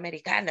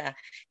Centroamericana,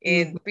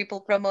 Mm-hmm. and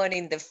people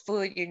promoting the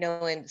food, in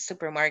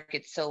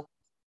supermarkets. So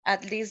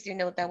at least,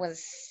 that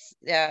was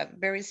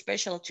very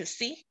special to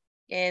see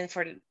and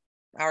for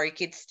our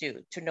kids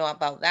to know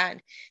about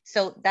that.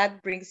 So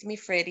that brings me,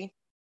 Freddie,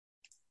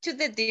 to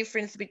the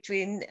difference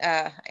between,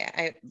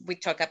 we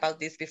talked about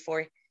this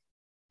before,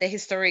 the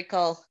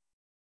historical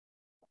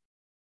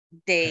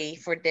day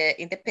for the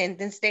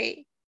Independence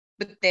Day,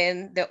 but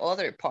then the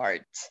other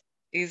part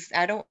is,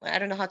 I don't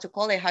know how to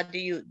call it. How do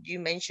you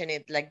mention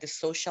it? Like the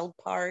social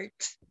part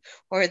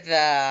or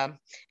the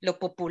lo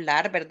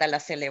popular, ¿verdad? La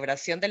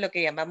celebración de lo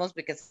que llamamos,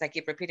 because I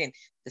keep repeating,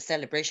 the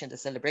celebration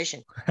is Yeah,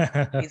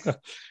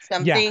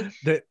 something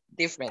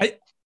different.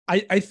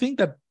 I think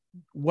that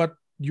what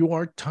you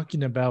are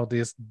talking about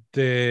is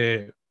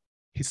the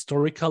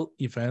historical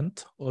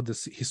event or the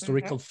Mm-hmm.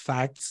 historical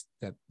facts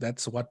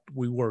that's what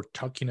we were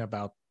talking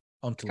about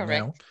until now.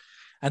 Correct.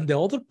 And the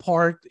other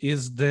part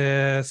is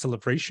the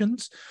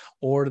celebrations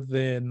or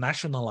the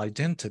national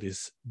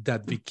identities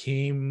that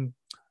became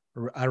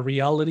a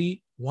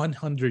reality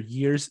 100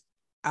 years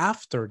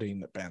after the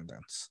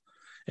independence.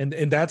 And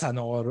that's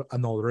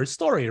another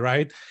story,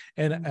 right?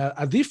 And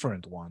a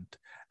different one.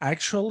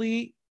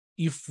 Actually,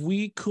 if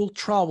we could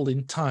travel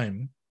in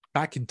time,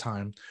 back in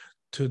time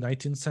to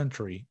 19th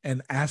century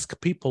and ask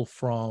people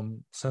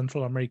from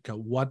Central America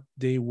what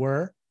they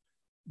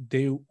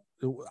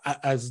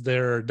as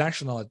their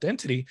national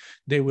identity,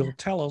 they will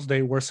tell us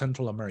they were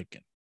Central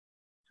American.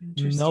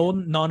 No,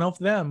 none of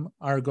them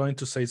are going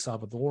to say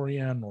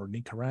Salvadorian or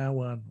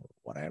Nicaraguan or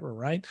whatever,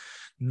 right?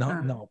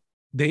 No, no.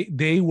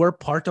 They were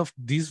part of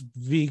this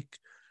big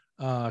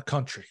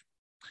country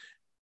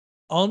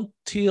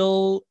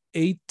until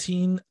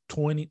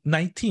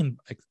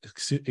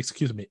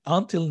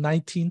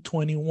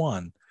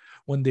 1921,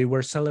 when they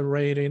were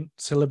celebrating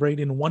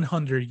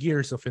 100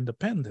 years of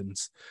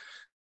independence.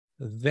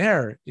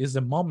 There is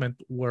a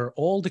moment where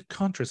all the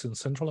countries in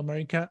Central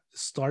America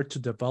start to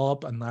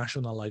develop a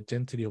national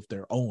identity of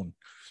their own.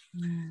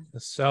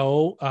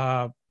 So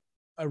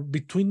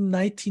between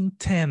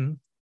 1910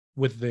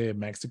 with the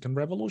Mexican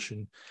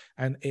Revolution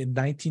and in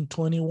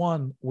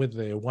 1921 with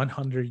the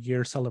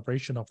 100-year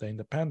celebration of the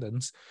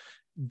independence,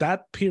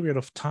 that period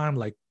of time,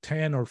 like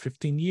 10 or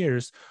 15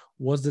 years,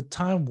 was the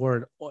time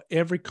where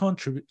every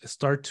country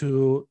started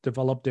to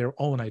develop their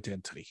own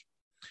identity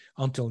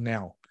until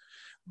now.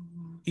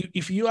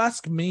 If you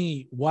ask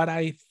me what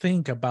I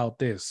think about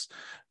this,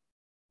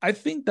 I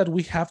think that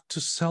we have to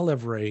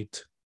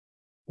celebrate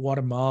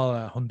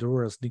Guatemala,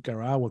 Honduras,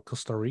 Nicaragua,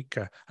 Costa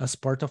Rica as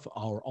part of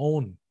our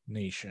own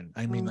nation.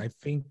 I mean, I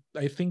think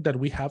that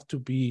we have to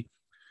be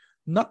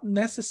not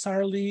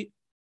necessarily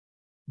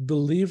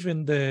believe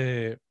in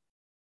the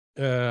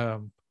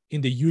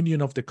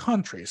union of the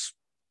countries,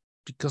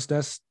 because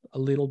that's a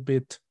little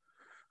bit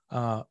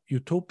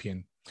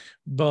utopian,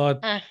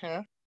 but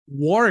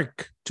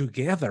work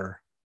together.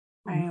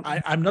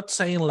 I'm not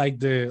saying like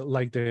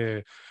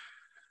the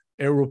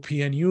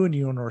European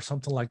Union or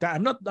something like that.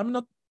 I'm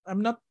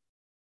not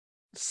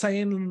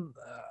saying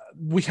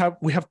we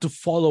have to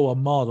follow a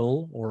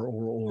model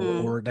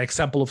or the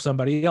example of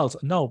somebody else.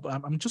 No,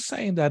 I'm just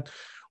saying that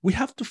we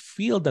have to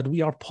feel that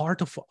we are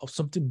part of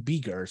something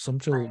bigger,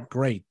 something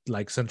great,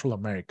 like Central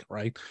America,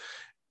 right?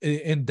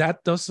 And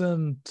that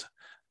doesn't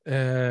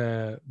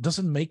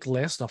make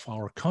less of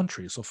our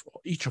countries, of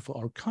each of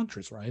our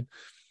countries, right?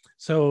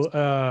 So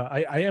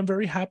I am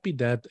very happy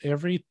that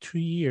every 2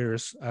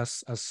 years,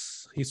 as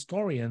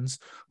historians,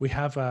 we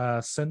have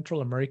a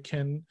Central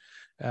American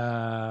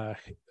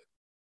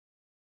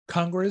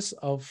Congress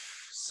of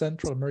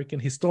Central American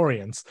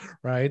Historians,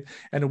 right?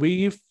 And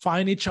we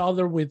find each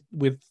other with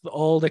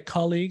all the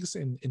colleagues,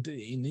 and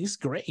it's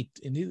great.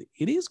 And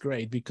it is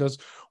great because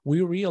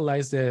we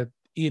realize that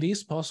it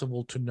is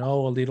possible to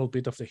know a little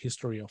bit of the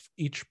history of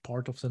each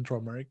part of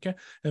Central America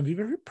and be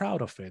very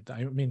proud of it.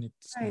 I mean,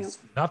 it's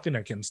nothing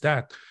against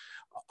that.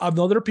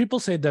 Other people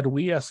say that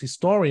we as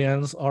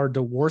historians are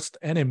the worst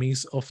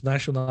enemies of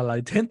national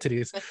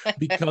identities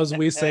because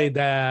we say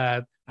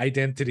that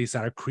identities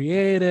are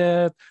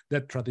created,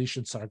 that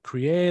traditions are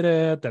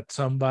created, that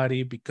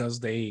somebody, because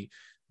they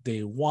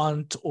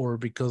want, or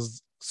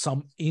because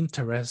some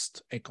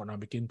interest,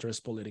 economic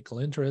interest, political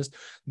interest,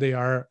 they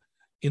are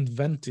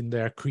inventing,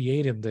 they are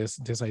creating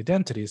these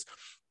identities.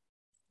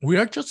 We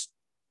are just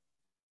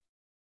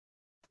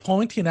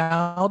pointing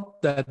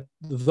out that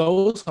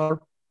those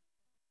are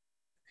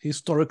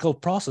historical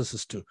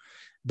processes too,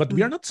 but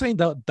we are not saying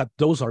that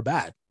those are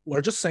bad.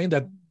 We're just saying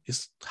that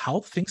is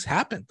how things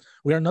happen.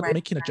 We are not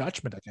making a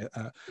judgment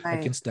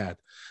against that.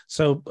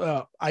 So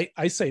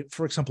I say,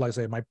 for example, I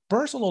say my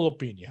personal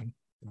opinion,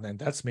 and then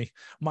that's me.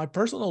 My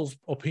personal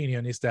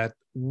opinion is that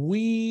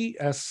we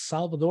as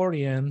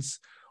Salvadorians,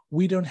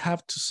 we don't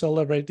have to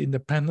celebrate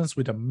independence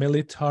with a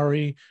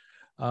military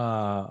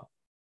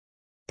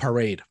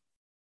parade.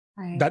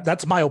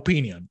 That's my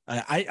opinion.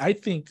 I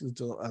think,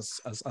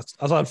 as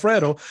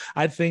Alfredo,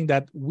 I think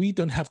that we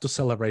don't have to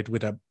celebrate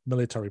with a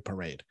military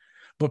parade.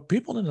 But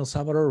people in El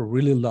Salvador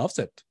really loves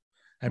it.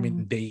 I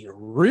mean, they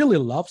really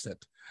loves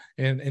it.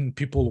 And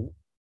people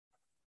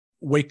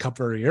wake up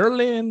very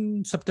early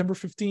in September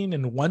 15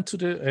 and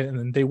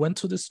they went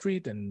to the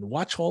street and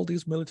watch all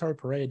these military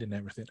parade and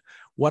everything.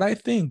 What I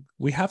think,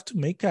 we have to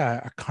make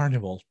a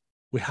carnival.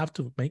 We have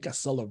to make a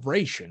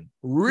celebration,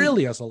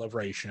 really a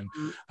celebration,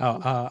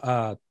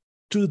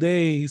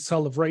 2-day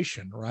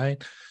celebration,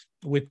 right?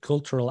 With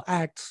cultural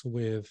acts,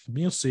 with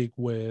music,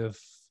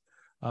 with,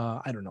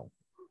 I don't know,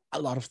 a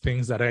lot of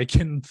things that I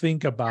can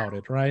think about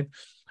it, right?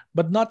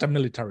 But not a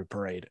military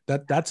parade.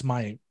 That's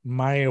my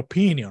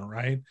opinion,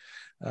 right?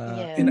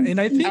 And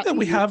I think that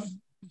we have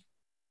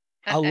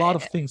a lot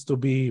of things to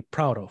be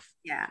proud of.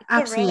 Yeah,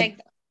 absolutely.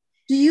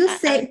 Do you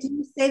say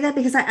that?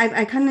 Because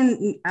I kind of,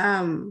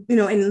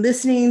 in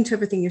listening to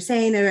everything you're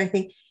saying and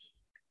everything,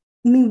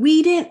 I mean,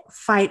 we didn't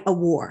fight a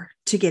war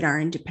to get our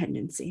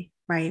independency,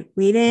 right?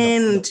 We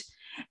didn't. No.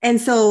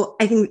 And so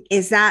I think,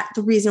 is that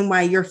the reason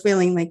why you're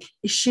feeling like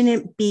it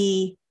shouldn't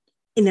be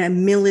in a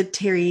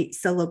military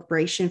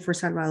celebration for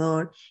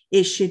Salvador?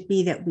 It should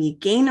be that we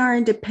gain our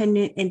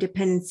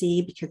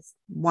independency, because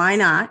why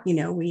not?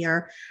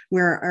 We're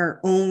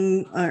our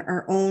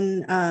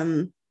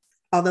own,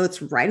 although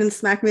it's right in the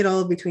smack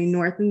middle between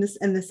North and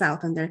the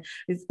South, and there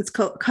it's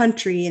called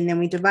country, and then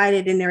we divide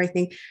it and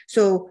everything.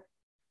 So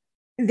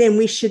then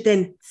we should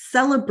then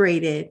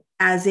celebrate it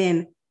as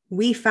in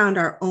we found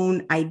our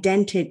own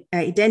identity.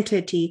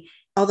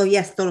 Although,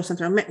 yes, todo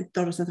Central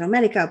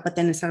America, but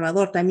then in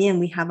Salvador también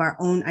we have our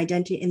own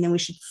identity, and then we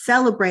should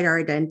celebrate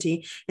our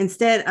identity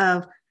instead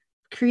of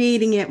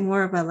creating it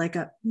more of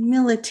a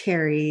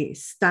military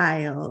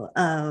style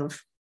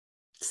of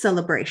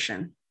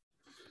celebration.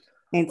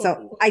 And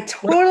so I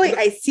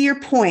see your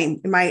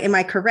point. Am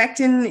I correct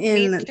in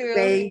the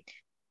way?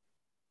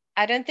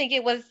 I don't think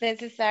it was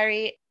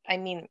necessary. I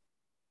mean,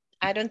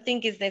 I don't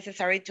think it's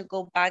necessary to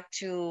go back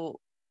to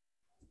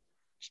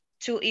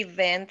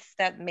events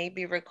that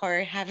maybe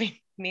require having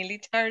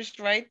militaries,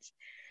 right?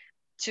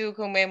 To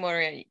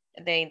commemorate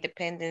the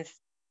independence.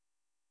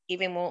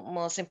 Even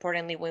most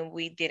importantly, when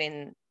we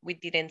didn't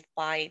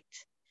fight,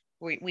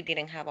 we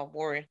didn't have a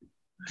war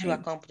to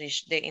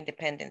accomplish the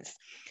independence.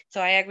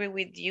 So I agree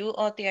with you,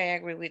 Oti. I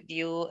agree with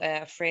you,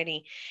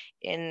 Freddy.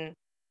 And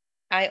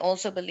I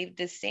also believe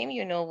the same.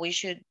 We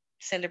should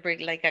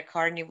celebrate like a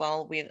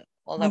carnival with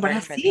all of our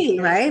Brazil, traditions.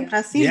 right?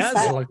 Brazil Yes,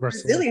 style, like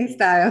Brazil. Brazilian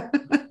style.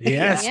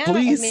 Yes, Yeah, I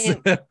please.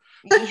 mean, yeah.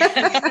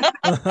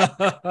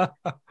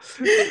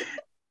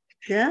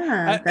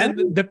 Yeah, And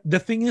definitely. the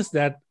thing is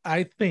that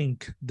I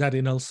think that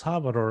in El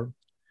Salvador,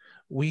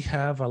 we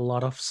have a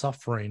lot of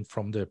suffering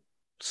from the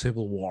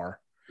civil war.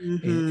 And,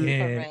 Mm-hmm.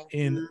 and, Correct.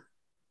 and,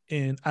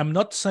 and I'm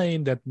not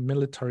saying that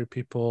military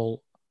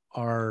people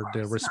are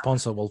the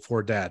responsible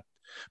for that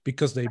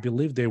because they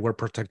believe they were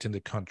protecting the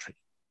country.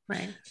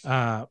 Right.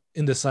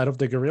 In the side of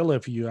the guerrilla,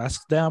 if you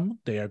ask them,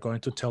 they are going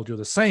to tell you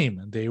the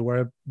same. They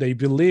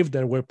believe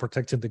that we're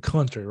protecting the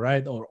country,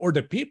 right? Or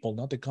the people,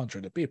 not the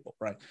country, the people,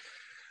 right?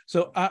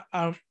 So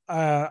I'm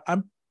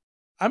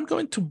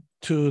going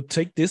to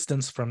take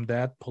distance from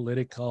that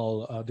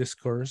political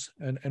discourse,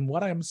 and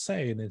what I'm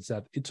saying is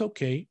that it's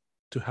okay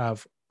to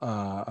have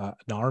an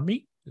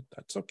army.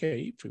 That's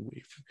okay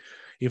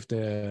if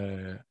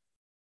the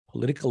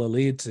political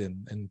elites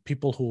and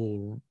people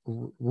who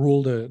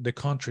rule the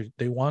country,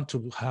 they want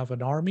to have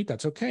an army.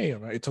 That's okay.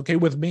 Right? It's okay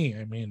with me.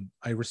 I mean,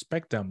 I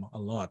respect them a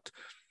lot.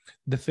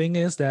 The thing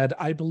is that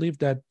I believe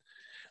that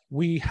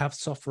we have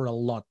suffered a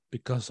lot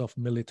because of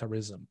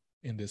militarism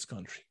in this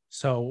country.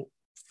 So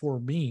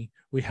for me,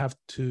 we have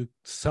to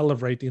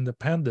celebrate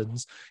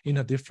independence in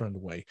a different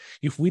way.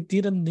 If we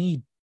didn't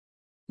need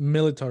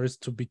militaries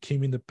to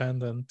become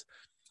independent,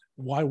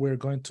 why we're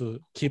going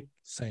to keep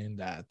saying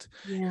that?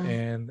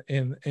 Yeah.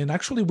 And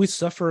actually we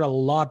suffer a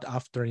lot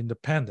after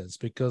independence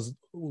because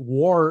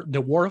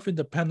the war of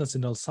independence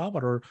in El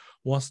Salvador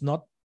was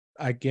not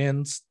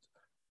against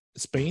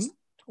Spain,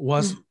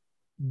 was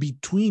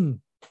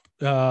between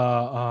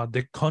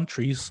the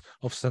countries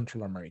of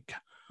Central America.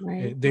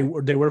 Right.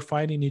 They were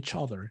fighting each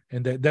other,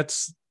 and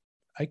that's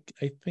I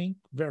think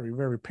very,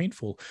 very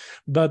painful.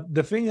 But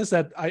the thing is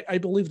that I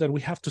believe that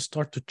we have to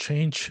start to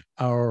change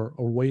our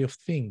way of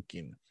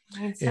thinking,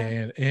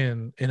 Mindset.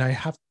 and I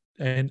have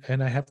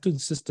to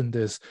insist on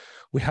this.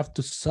 We have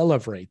to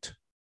celebrate.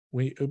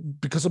 We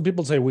Because some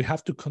people say we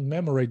have to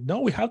commemorate.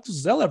 No, we have to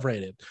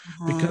celebrate it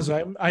because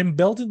I'm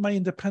building my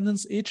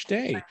independence each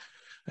day.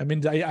 I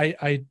mean,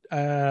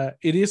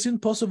 it is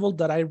impossible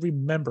that I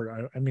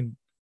remember. I mean,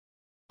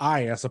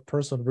 I, as a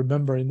person,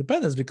 remember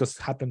independence because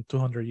it happened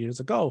 200 years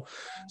ago.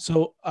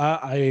 So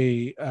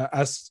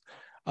as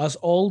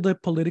all the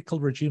political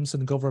regimes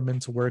and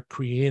governments were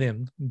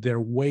creating their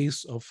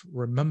ways of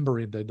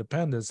remembering the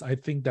independence, I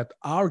think that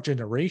our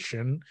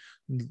generation,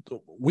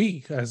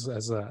 we as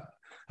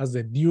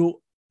the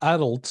new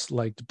adults,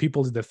 like the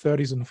people in the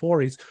 30s and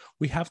 40s,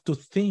 we have to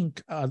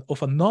think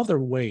of another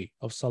way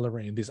of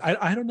celebrating this.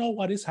 I don't know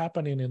what is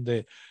happening in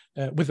the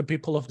with the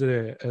people of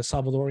the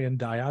Salvadorian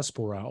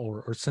diaspora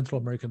or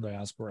Central American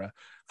diaspora.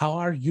 How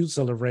are you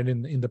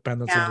celebrating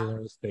independence in the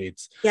United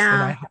States?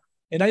 Yeah.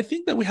 And I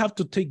think that we have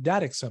to take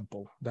that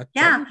example. That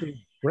Yeah. would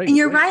be great. And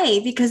you're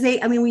right, because they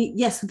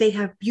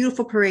have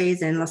beautiful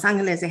parades in Los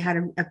Angeles. They had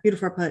a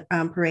beautiful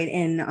parade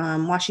in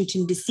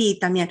Washington, D.C.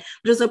 también.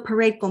 But it was a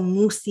parade con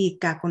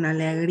música, con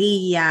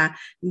alegría,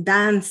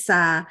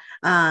 danza.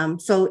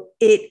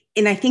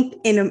 And I think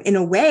in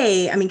a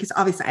way, I mean, because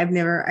obviously I've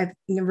never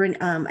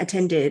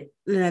attended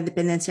La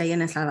Independencia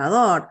en El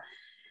Salvador.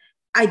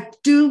 I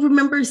do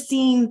remember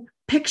seeing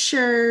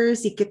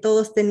pictures y que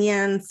todos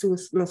tenían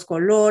los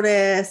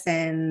colores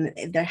and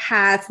their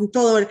hats and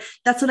todo.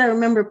 That's what I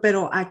remember.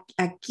 Pero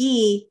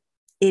aquí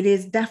it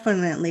is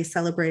definitely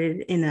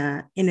celebrated in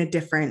a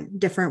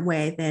different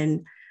way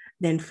than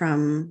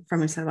from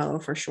El Salvador,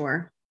 for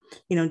sure.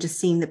 Just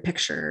seeing the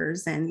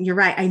pictures. And you're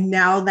right.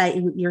 Now that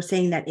you're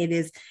saying that it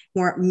is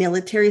more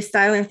military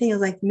style and everything, I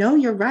was like, no,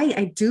 you're right.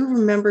 I do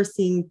remember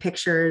seeing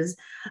pictures,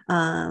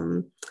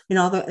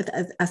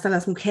 hasta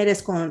las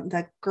mujeres con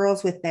the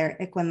girls with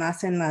cuando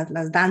hacen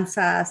las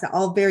danzas,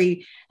 all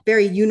very,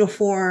 very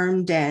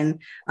uniformed, and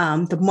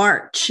the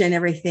march and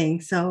everything.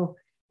 So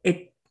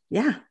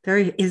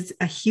there is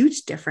a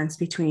huge difference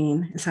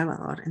between El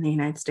Salvador and the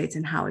United States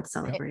and how it's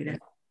celebrated.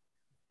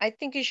 I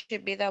think it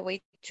should be that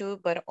way too,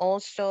 but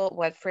also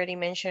what Freddie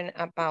mentioned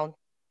about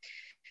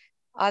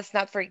us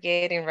not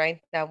forgetting,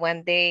 right, that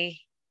one day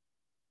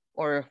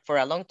or for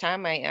a long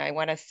time, I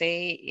want to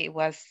say it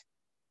was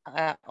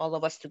all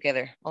of us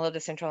together, all of the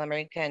Central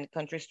American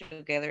countries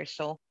together.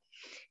 So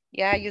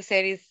yeah, you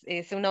said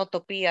it's una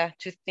utopia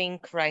to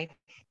think, right,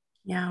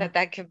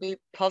 that could be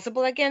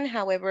possible again.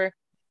 However,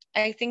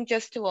 I think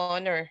just to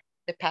honor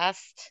the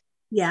past,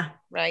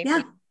 right,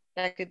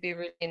 that could be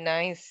really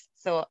nice.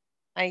 So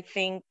I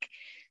think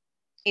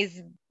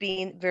it's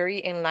been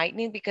very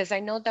enlightening because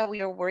I know that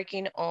we are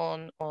working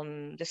on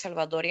the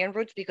Salvadorian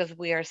roots because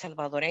we are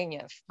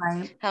Salvadoreñas.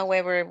 Right.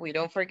 However, we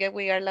don't forget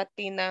we are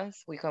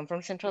Latinas. We come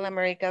from Central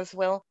America as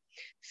well.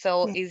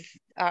 So it's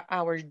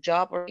our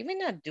job or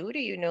even a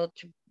duty,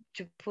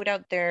 to put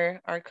out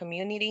there our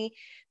community,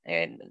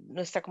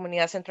 nuestra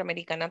comunidad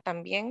centroamericana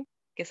también,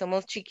 que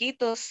somos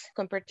chiquitos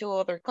compared to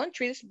other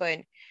countries,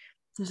 but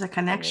there's a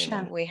connection.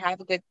 I mean, we have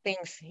good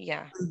things.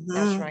 Yeah,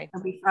 that's right.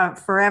 There'll be a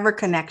forever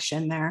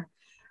connection there.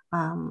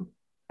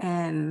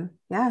 And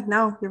yeah,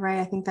 no, you're right.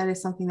 I think that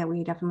is something that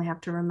we definitely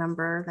have to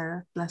remember,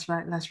 the las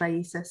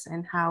raíces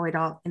and how it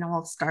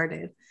all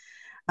started.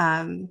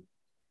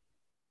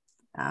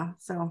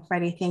 So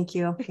Freddy, thank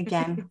you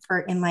again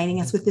for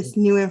enlightening us with this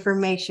new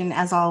information.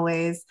 As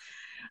always,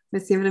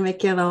 siempre me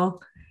quedo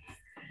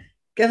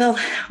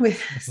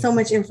with so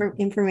much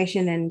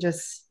information and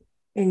just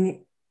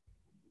in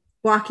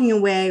walking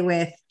away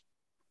with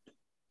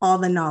all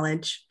the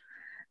knowledge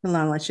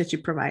that you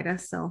provide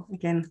us. So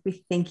again,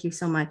 we thank you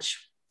so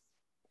much.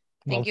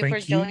 Thank you for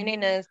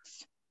joining us.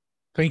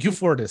 Thank you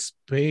for the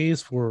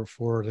space,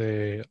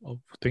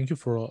 thank you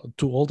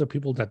to all the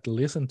people that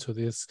listen to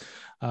this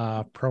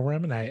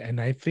program, and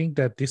I think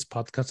that this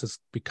podcast is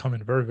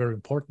becoming very, very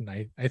important.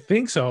 I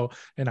think so,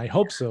 and I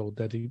hope so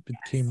that it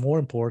became more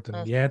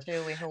important yet.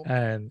 Too, we hope.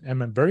 And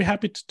I'm very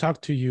happy to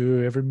talk to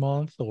you every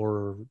month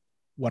or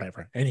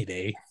whatever, any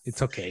day.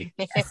 It's okay.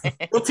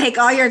 We'll take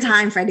all your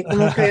time, Freddy.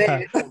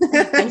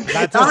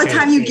 That's all the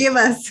time you give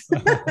us.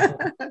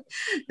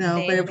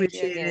 No, but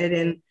appreciate it.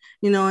 And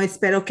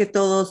espero que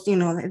todos,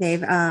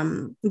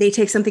 they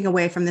take something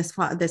away from this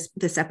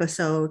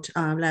episode,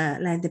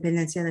 la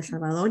Independencia de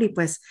Salvador y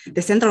pues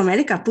de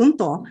Centroamérica,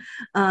 punto.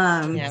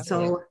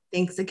 So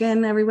thanks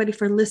again, everybody,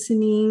 for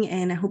listening,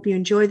 and I hope you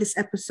enjoyed this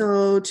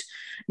episode.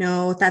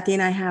 Tati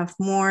and I have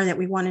more that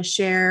we want to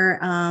share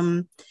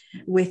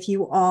with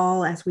you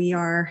all as we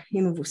are,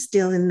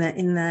 still in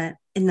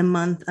the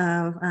month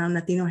of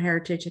Latino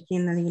heritage aquí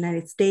in the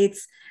United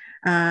States.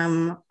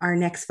 Our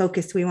next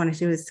focus we want to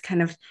do is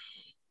kind of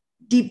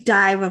deep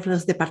dive of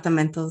los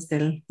departamentos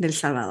del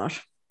Salvador.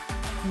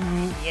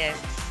 Right. Yes.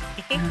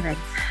 All right.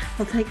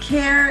 Well, take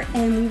care,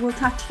 and we will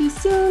talk to you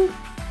soon.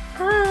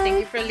 Bye. Thank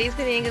you for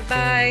listening.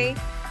 Goodbye.